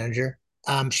ranch manager.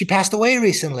 She passed away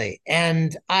recently,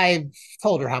 and I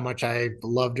told her how much I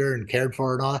loved her and cared for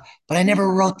her and all that, but I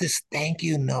never wrote this thank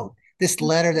you note, this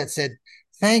letter that said,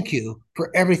 thank you for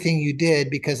everything you did,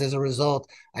 because as a result,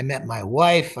 I met my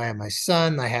wife, I had my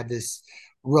son,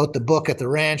 wrote the book at the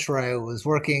ranch where I was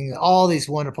working, all these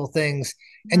wonderful things.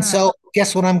 And Yeah. so,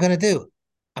 guess what I'm going to do?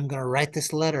 I'm going to write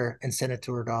this letter and send it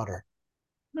to her daughter.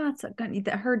 That's a good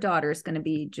that her daughter's gonna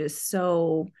be just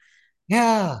so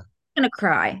Yeah. gonna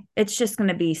cry. It's just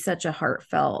gonna be such a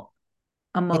heartfelt,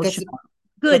 But that's, emotional,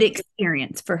 good but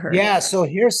experience for her. Yeah, so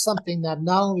here's something that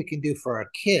not only we can do for our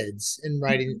kids in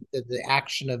writing the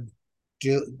action of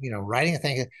writing a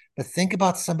thing, but think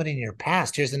about somebody in your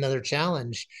past. Here's another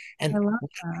challenge, I and love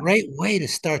what a that. great way to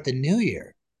start the new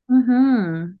year.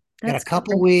 Mm-hmm. Got a That's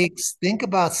couple great. weeks. Think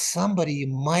about somebody you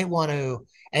might want to,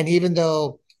 and even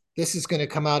though this is going to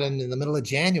come out in the middle of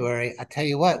January, I tell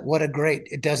you what a great,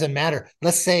 it doesn't matter.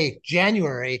 Let's say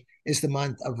January is the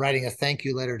month of writing a thank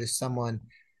you letter to someone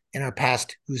in our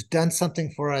past who's done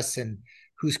something for us and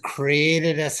who's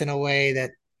created us in a way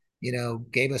that,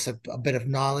 gave us a bit of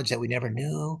knowledge that we never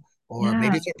knew, or maybe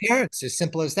Yeah. it's our parents, as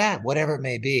simple as that, whatever it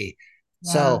may be.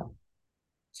 Yeah.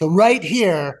 So right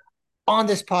here on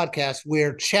this podcast,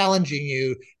 we're challenging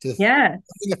you to Yes.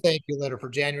 write a thank you letter for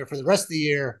January for the rest of the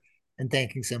year, and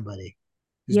thanking somebody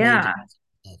who's made Yeah.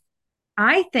 you laugh.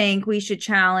 I think we should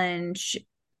challenge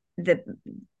the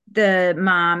the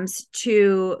moms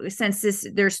to, since this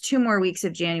there's 2 more weeks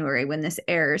of January when this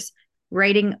airs,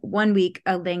 writing 1 week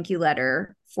a thank you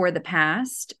letter for the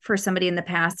past, for somebody in the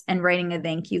past, and writing a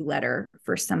thank you letter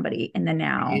for somebody in the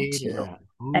now Read too. it.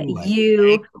 That Ooh, I like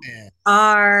you this.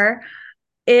 are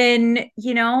in,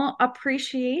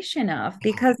 appreciation of, Oh,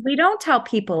 because we don't tell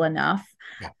people enough.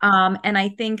 yeah. And I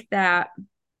think that,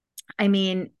 I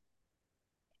mean,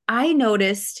 I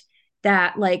noticed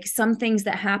that like some things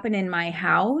that happen in my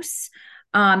house,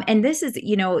 and this is,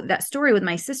 that story with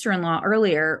my sister-in-law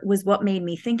earlier was what made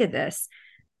me think of this.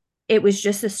 It was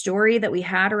just a story that we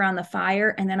had around the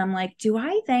fire. And then I'm like, do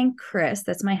I thank Chris,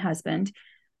 that's my husband,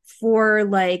 for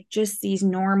like just these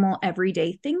normal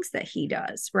everyday things that he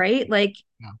does, right? Like,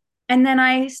 Yeah. and then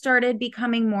I started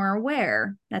becoming more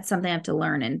aware. That's something I have to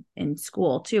learn in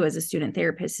school too, as a student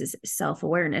therapist, is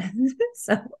self-awareness.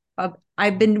 So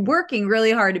I've been working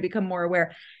really hard to become more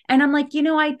aware. And I'm like,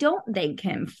 I don't thank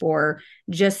him for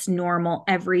just normal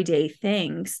everyday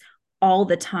things all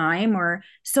the time. Or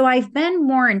so I've been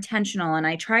more intentional, and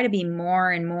I try to be more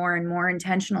and more and more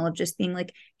intentional of just being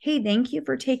like, hey, thank you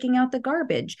for taking out the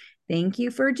garbage. Thank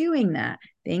you for doing that.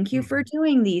 Thank you for Mhm.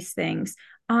 doing these things.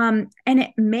 And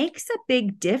it makes a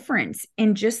big difference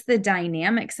in just the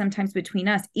dynamic sometimes between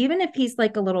us, even if he's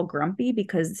like a little grumpy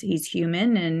because he's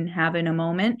human and having a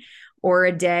moment or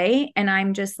a day. And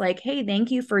I'm just like, hey,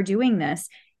 thank you for doing this.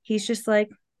 He's just like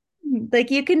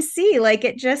you can see, like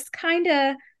it just kind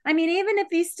of, I mean, even if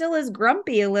he still is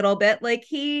grumpy a little bit, like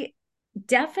he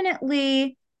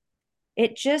definitely,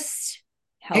 it just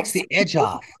Takes helps the edge a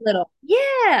off. little.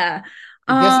 Yeah.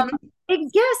 It Um,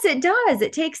 doesn't. yes, it does.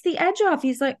 It takes the edge off.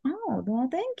 He's like, oh, well,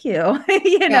 thank you.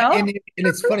 Yeah, and For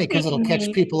it's funny because it'll appreciating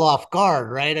catch me. people off guard,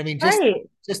 right? I mean, Right.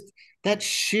 just that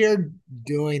sheer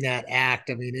doing that act.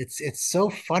 I mean, it's so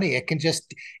funny. It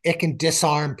can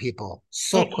disarm people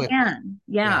so It quickly. can.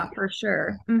 Yeah, Yeah. for Yeah.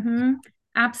 sure.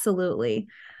 Absolutely.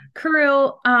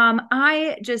 Carew,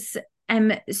 I just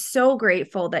am so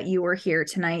grateful that you were here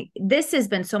tonight. This has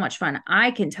been so much fun.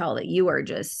 I can tell that you are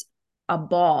just a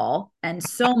ball and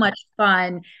so much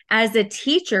fun as a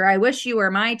teacher. I wish you were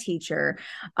my teacher.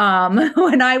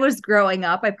 When I was growing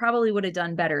up, I probably would have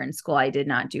done better in school. I did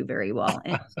not do very well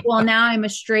in school. Now I'm a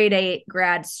straight A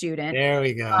grad student, There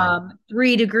we go.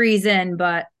 3 degrees in,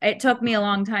 but it took me a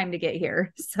long time to get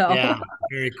here. So Yeah,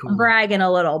 very I'm cool. bragging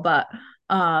a little, but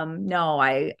no,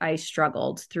 I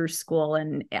struggled through school,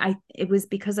 and it was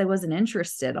because I wasn't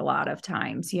interested a lot of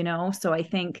times, So I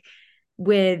think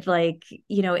with like,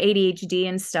 ADHD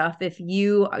and stuff, if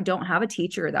you don't have a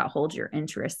teacher that holds your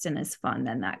interest and is fun,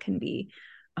 then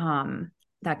um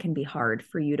that can be hard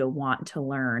for you to want to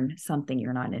learn something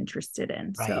you're not interested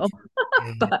in. Right. So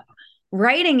Yeah. but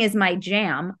writing is my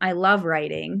jam. I love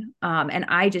writing. And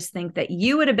I just think that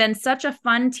you would have been such a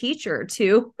fun teacher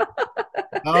to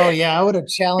Oh yeah, I would have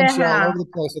challenged you all have. over the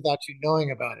place without you knowing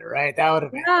about it, right? That would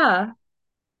have been. Yeah.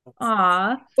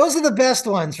 Aw. Those are the best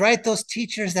ones, right? Those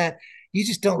teachers that you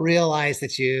just don't realize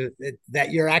that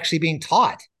you're actually being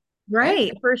taught, right?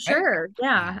 Right, for Right? sure. Yeah.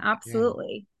 Yeah, Yeah.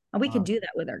 absolutely. And we could Um, do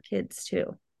that with our kids too.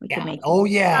 We could yeah. make it Oh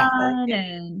yeah. Oh fun, yeah.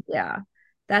 and yeah, Yeah.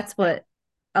 that's what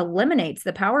eliminates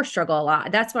the power struggle a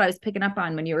lot. That's what I was picking up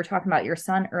on when you were talking about your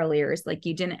son earlier, is like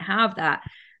you didn't have that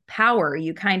power.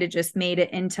 You kind of just made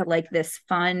it into like this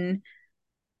fun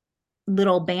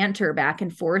little banter back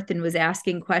and forth, and was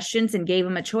asking questions and gave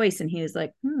him a choice. And he was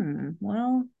like,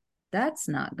 well, that's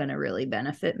not going to really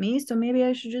benefit me. So maybe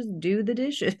I should just do the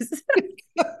dishes.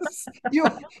 you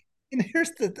and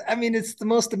here's I mean, it's the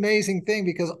most amazing thing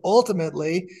because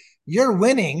ultimately you're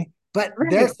winning, but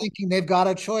they're Right. thinking they've got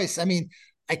a choice. I mean,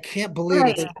 I can't believe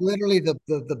it's Right. literally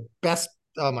the best.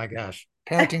 Oh my gosh,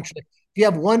 parenting trick. If you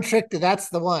have one trick, that's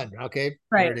the one. Okay, there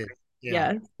Right. it is.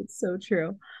 Yeah. Yes, it's so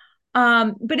true.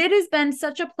 But it has been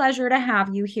such a pleasure to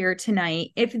have you here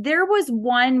tonight. If there was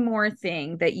one more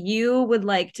thing that you would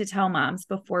like to tell moms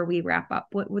before we wrap up,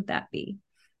 what would that be?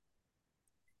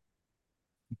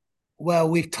 Well,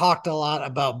 we've talked a lot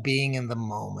about being in the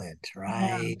moment, Yeah.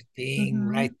 right? Being Mm-hmm.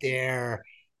 right there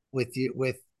with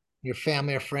your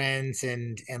family or friends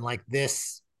and like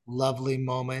this lovely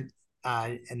moment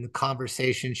and the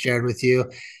conversation shared with you.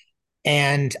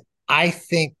 And I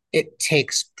think it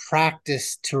takes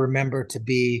practice to remember to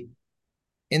be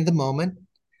in the moment.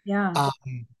 Yeah.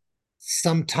 Um,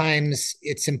 Sometimes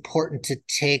it's important to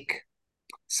take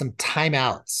some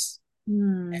timeouts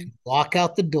Mm. and walk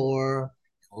out the door,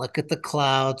 look at the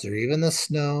clouds or even the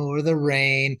snow or the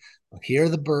rain, or hear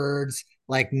the birds.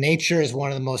 Like nature is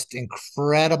one of the most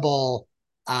incredible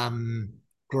um,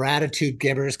 gratitude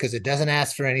givers because it doesn't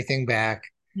ask for anything back.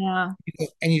 Yeah.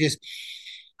 And you just,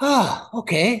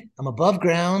 okay, I'm above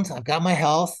ground. I've got my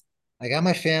health. I got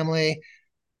my family.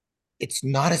 It's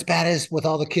not as bad as with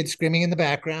all the kids screaming in the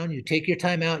background. You take your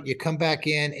time out, you come back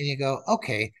in, and you go,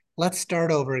 okay, let's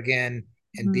start over again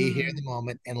and be here in the Hmm.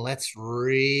 moment, and let's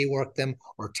rework them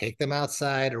or take them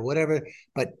outside or whatever.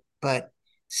 But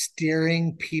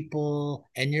steering people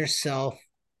and yourself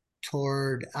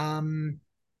toward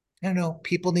I don't know,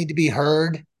 people need to be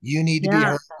heard. You need to be Yeah,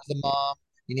 heard as a mom.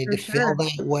 You need for to fill sure.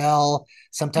 that well.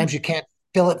 Sometimes you can't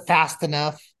fill it fast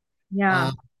enough. Yeah.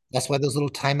 Um, that's why those little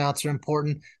timeouts are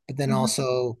important. But then Mhm.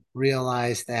 also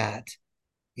realize that,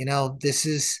 this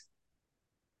is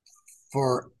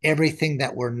for everything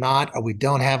that we're not or we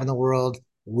don't have in the world.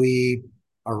 We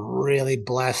are really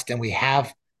blessed and we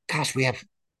have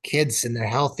kids and they're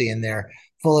healthy and they're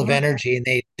full of Yeah. energy and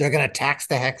they're going to tax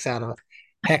the heck out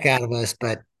of us.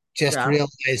 But just Yeah.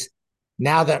 realize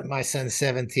now that my son's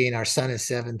 17, our son is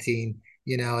 17,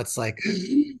 it's like,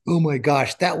 oh my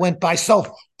gosh, that went by so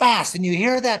fast. And you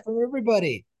hear that from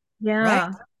everybody, right?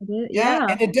 Yeah. Yeah, Yeah.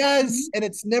 and it does, Mhm. and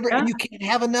it's never, Yeah. and you can't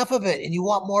have enough of it, and you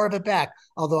want more of it back.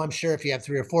 Although I'm sure if you have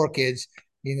three or four kids,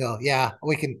 yeah,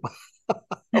 we can,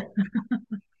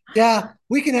 yeah,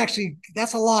 we can actually.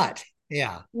 That's a lot.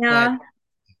 Yeah, but Yeah.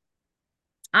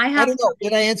 I I have don't know.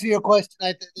 Did I answer your question?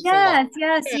 It's a lot. yes,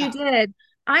 yes, you Yeah, did.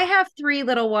 I have three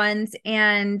little ones,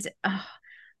 and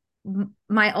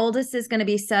my oldest is going to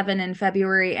be 7 in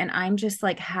February, and I'm just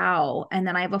like, how? And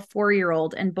then I have a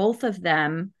 4-year-old, and both of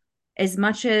them, as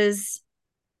much as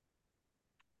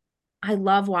I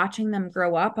love watching them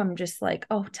grow up, I'm just like,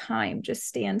 oh, time, just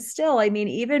stand still. I mean,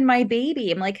 even my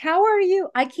baby, I'm like, how are you?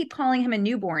 I keep calling him a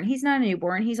newborn. He's not a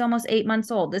newborn. He's almost 8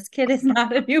 months old. This kid is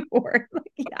not a newborn.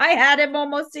 Like, I had him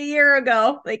almost a year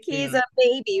ago. Like, he's yeah, a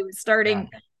baby who's yeah, starting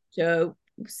to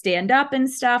stand up and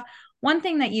stuff. One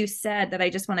thing that you said that I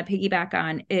just want to piggyback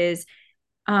on is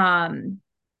um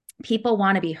people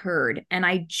want to be heard. And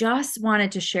I just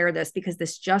wanted to share this because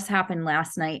this just happened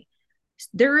last night.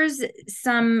 There is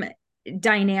some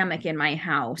dynamic in my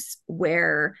house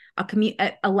where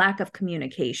a lack of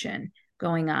communication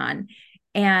going on,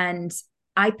 and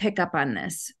I pick up on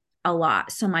this a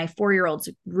lot. So my 4-year-old's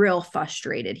real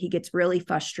frustrated. He gets really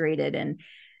frustrated, and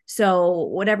so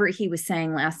whatever he was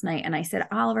saying last night, and I said,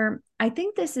 Oliver, I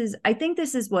think this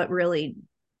is what really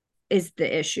is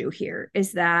the issue here,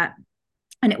 is that,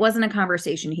 and it wasn't a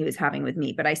conversation he was having with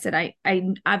me, but I said,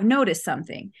 I've noticed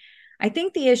something. I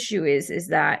think the issue is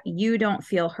that you don't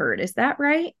feel heard. Is that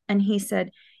right? And he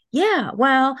said, yeah,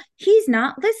 well, he's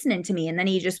not listening to me. And then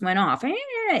he just went off,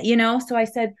 so I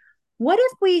said, what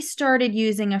if we started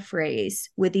using a phrase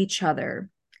with each other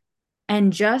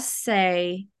and just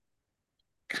say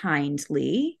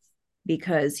kindly,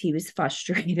 because he was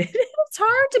frustrated. It's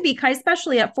hard to be kind,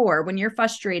 especially at 4 when you're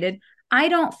frustrated. I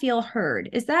don't feel heard.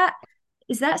 Is that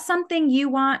something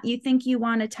you think you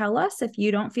want to tell us if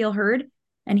you don't feel heard?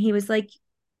 And he was like,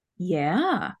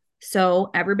 yeah.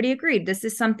 So everybody agreed. This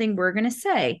is something we're going to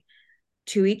say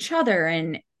to each other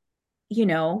and,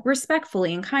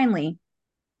 respectfully and kindly.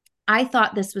 I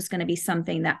thought this was going to be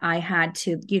something that I had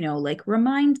to, like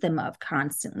remind them of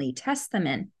constantly, test them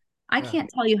in. I yeah. can't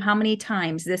tell you how many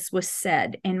times this was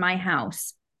said in my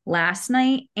house last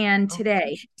night and Oh,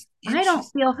 today. I don't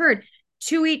interesting. feel heard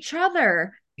to each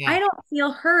other. I Yeah. don't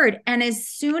feel heard. And as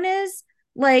soon as,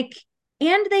 like,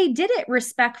 and they did it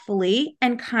respectfully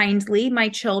and kindly, my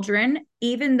children,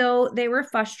 even though they were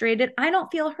frustrated, I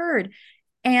don't feel heard.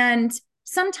 And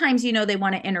sometimes, they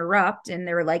want to interrupt and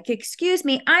they're like, excuse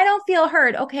me, I don't feel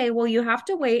heard. Okay, well, you have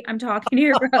to wait. I'm talking to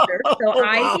your brother. So Oh,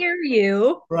 I wow. hear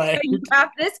you. Right. So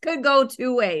this could go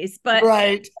two ways, but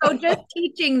Right. just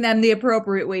teaching them the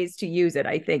appropriate ways to use it,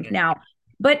 I think now.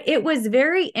 But it was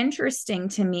very interesting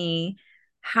to me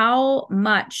how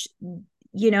much,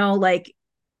 like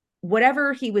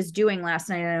whatever he was doing last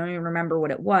night, I don't even remember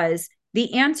what it was.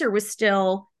 The answer was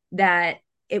still that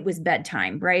it was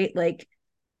bedtime, right? Like,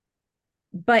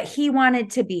 but he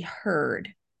wanted to be heard.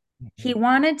 He Mhm.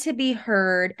 wanted to be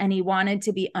heard and he wanted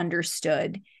to be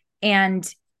understood. And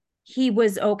he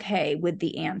was okay with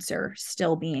the answer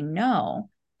still being no.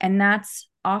 And that's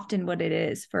often what it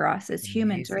is for us as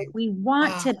humans, right? Amazing. We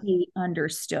want Ah, to be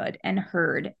understood and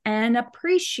heard and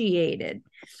appreciated.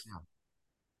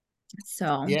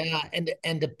 So, yeah,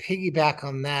 and to piggyback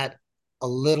on that a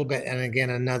little bit, and again,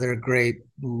 another great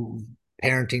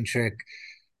parenting trick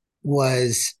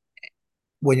was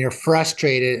when you're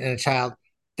frustrated and a child,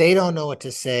 they don't know what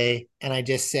to say. And I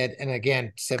just said, and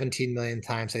again, 17 million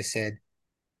times I said,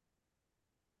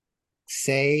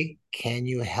 say, can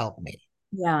you help me?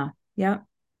 yeah. Yeah.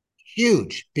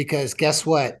 Huge, because guess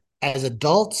what? As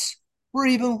adults, we're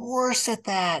even worse at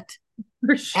that.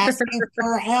 For sure. Asking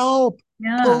for help.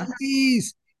 Yeah.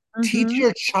 Please teach Hmm.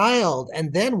 your child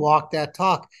and then walk that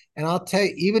talk. And I'll tell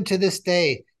you, even to this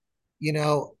day, you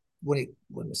know, when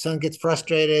the son gets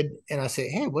frustrated and I say,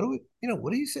 hey, what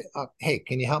do you say? Hey,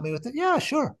 can you help me with it? Yeah,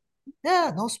 sure.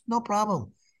 Yeah, no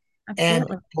problem. And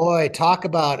Absolutely. boy, talk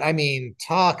about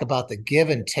the give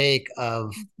and take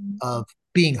Mhm. of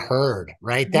being heard,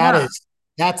 right? Yeah.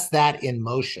 That's that in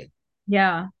motion.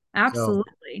 Yeah. So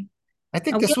Absolutely. I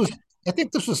think We this was I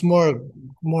think this was more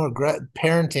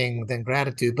parenting than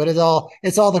gratitude, but it's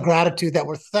all the gratitude that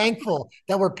we're thankful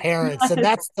that we're parents, and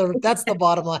have, that's the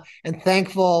bottom line. And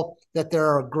thankful that there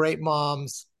are great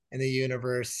moms in the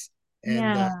universe.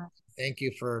 And yeah. thank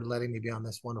you for letting me be on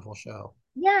this wonderful show.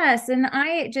 Yes, and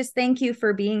I just thank you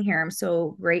for being here. I'm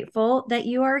so grateful that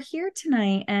you are here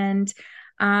tonight. And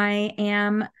I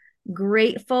am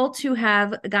grateful to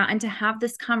have gotten to have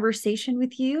this conversation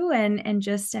with you and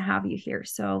just to have you here.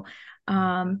 So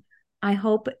um I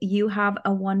hope you have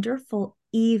a wonderful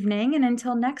evening. And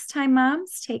until next time,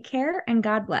 moms, take care and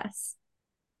God bless.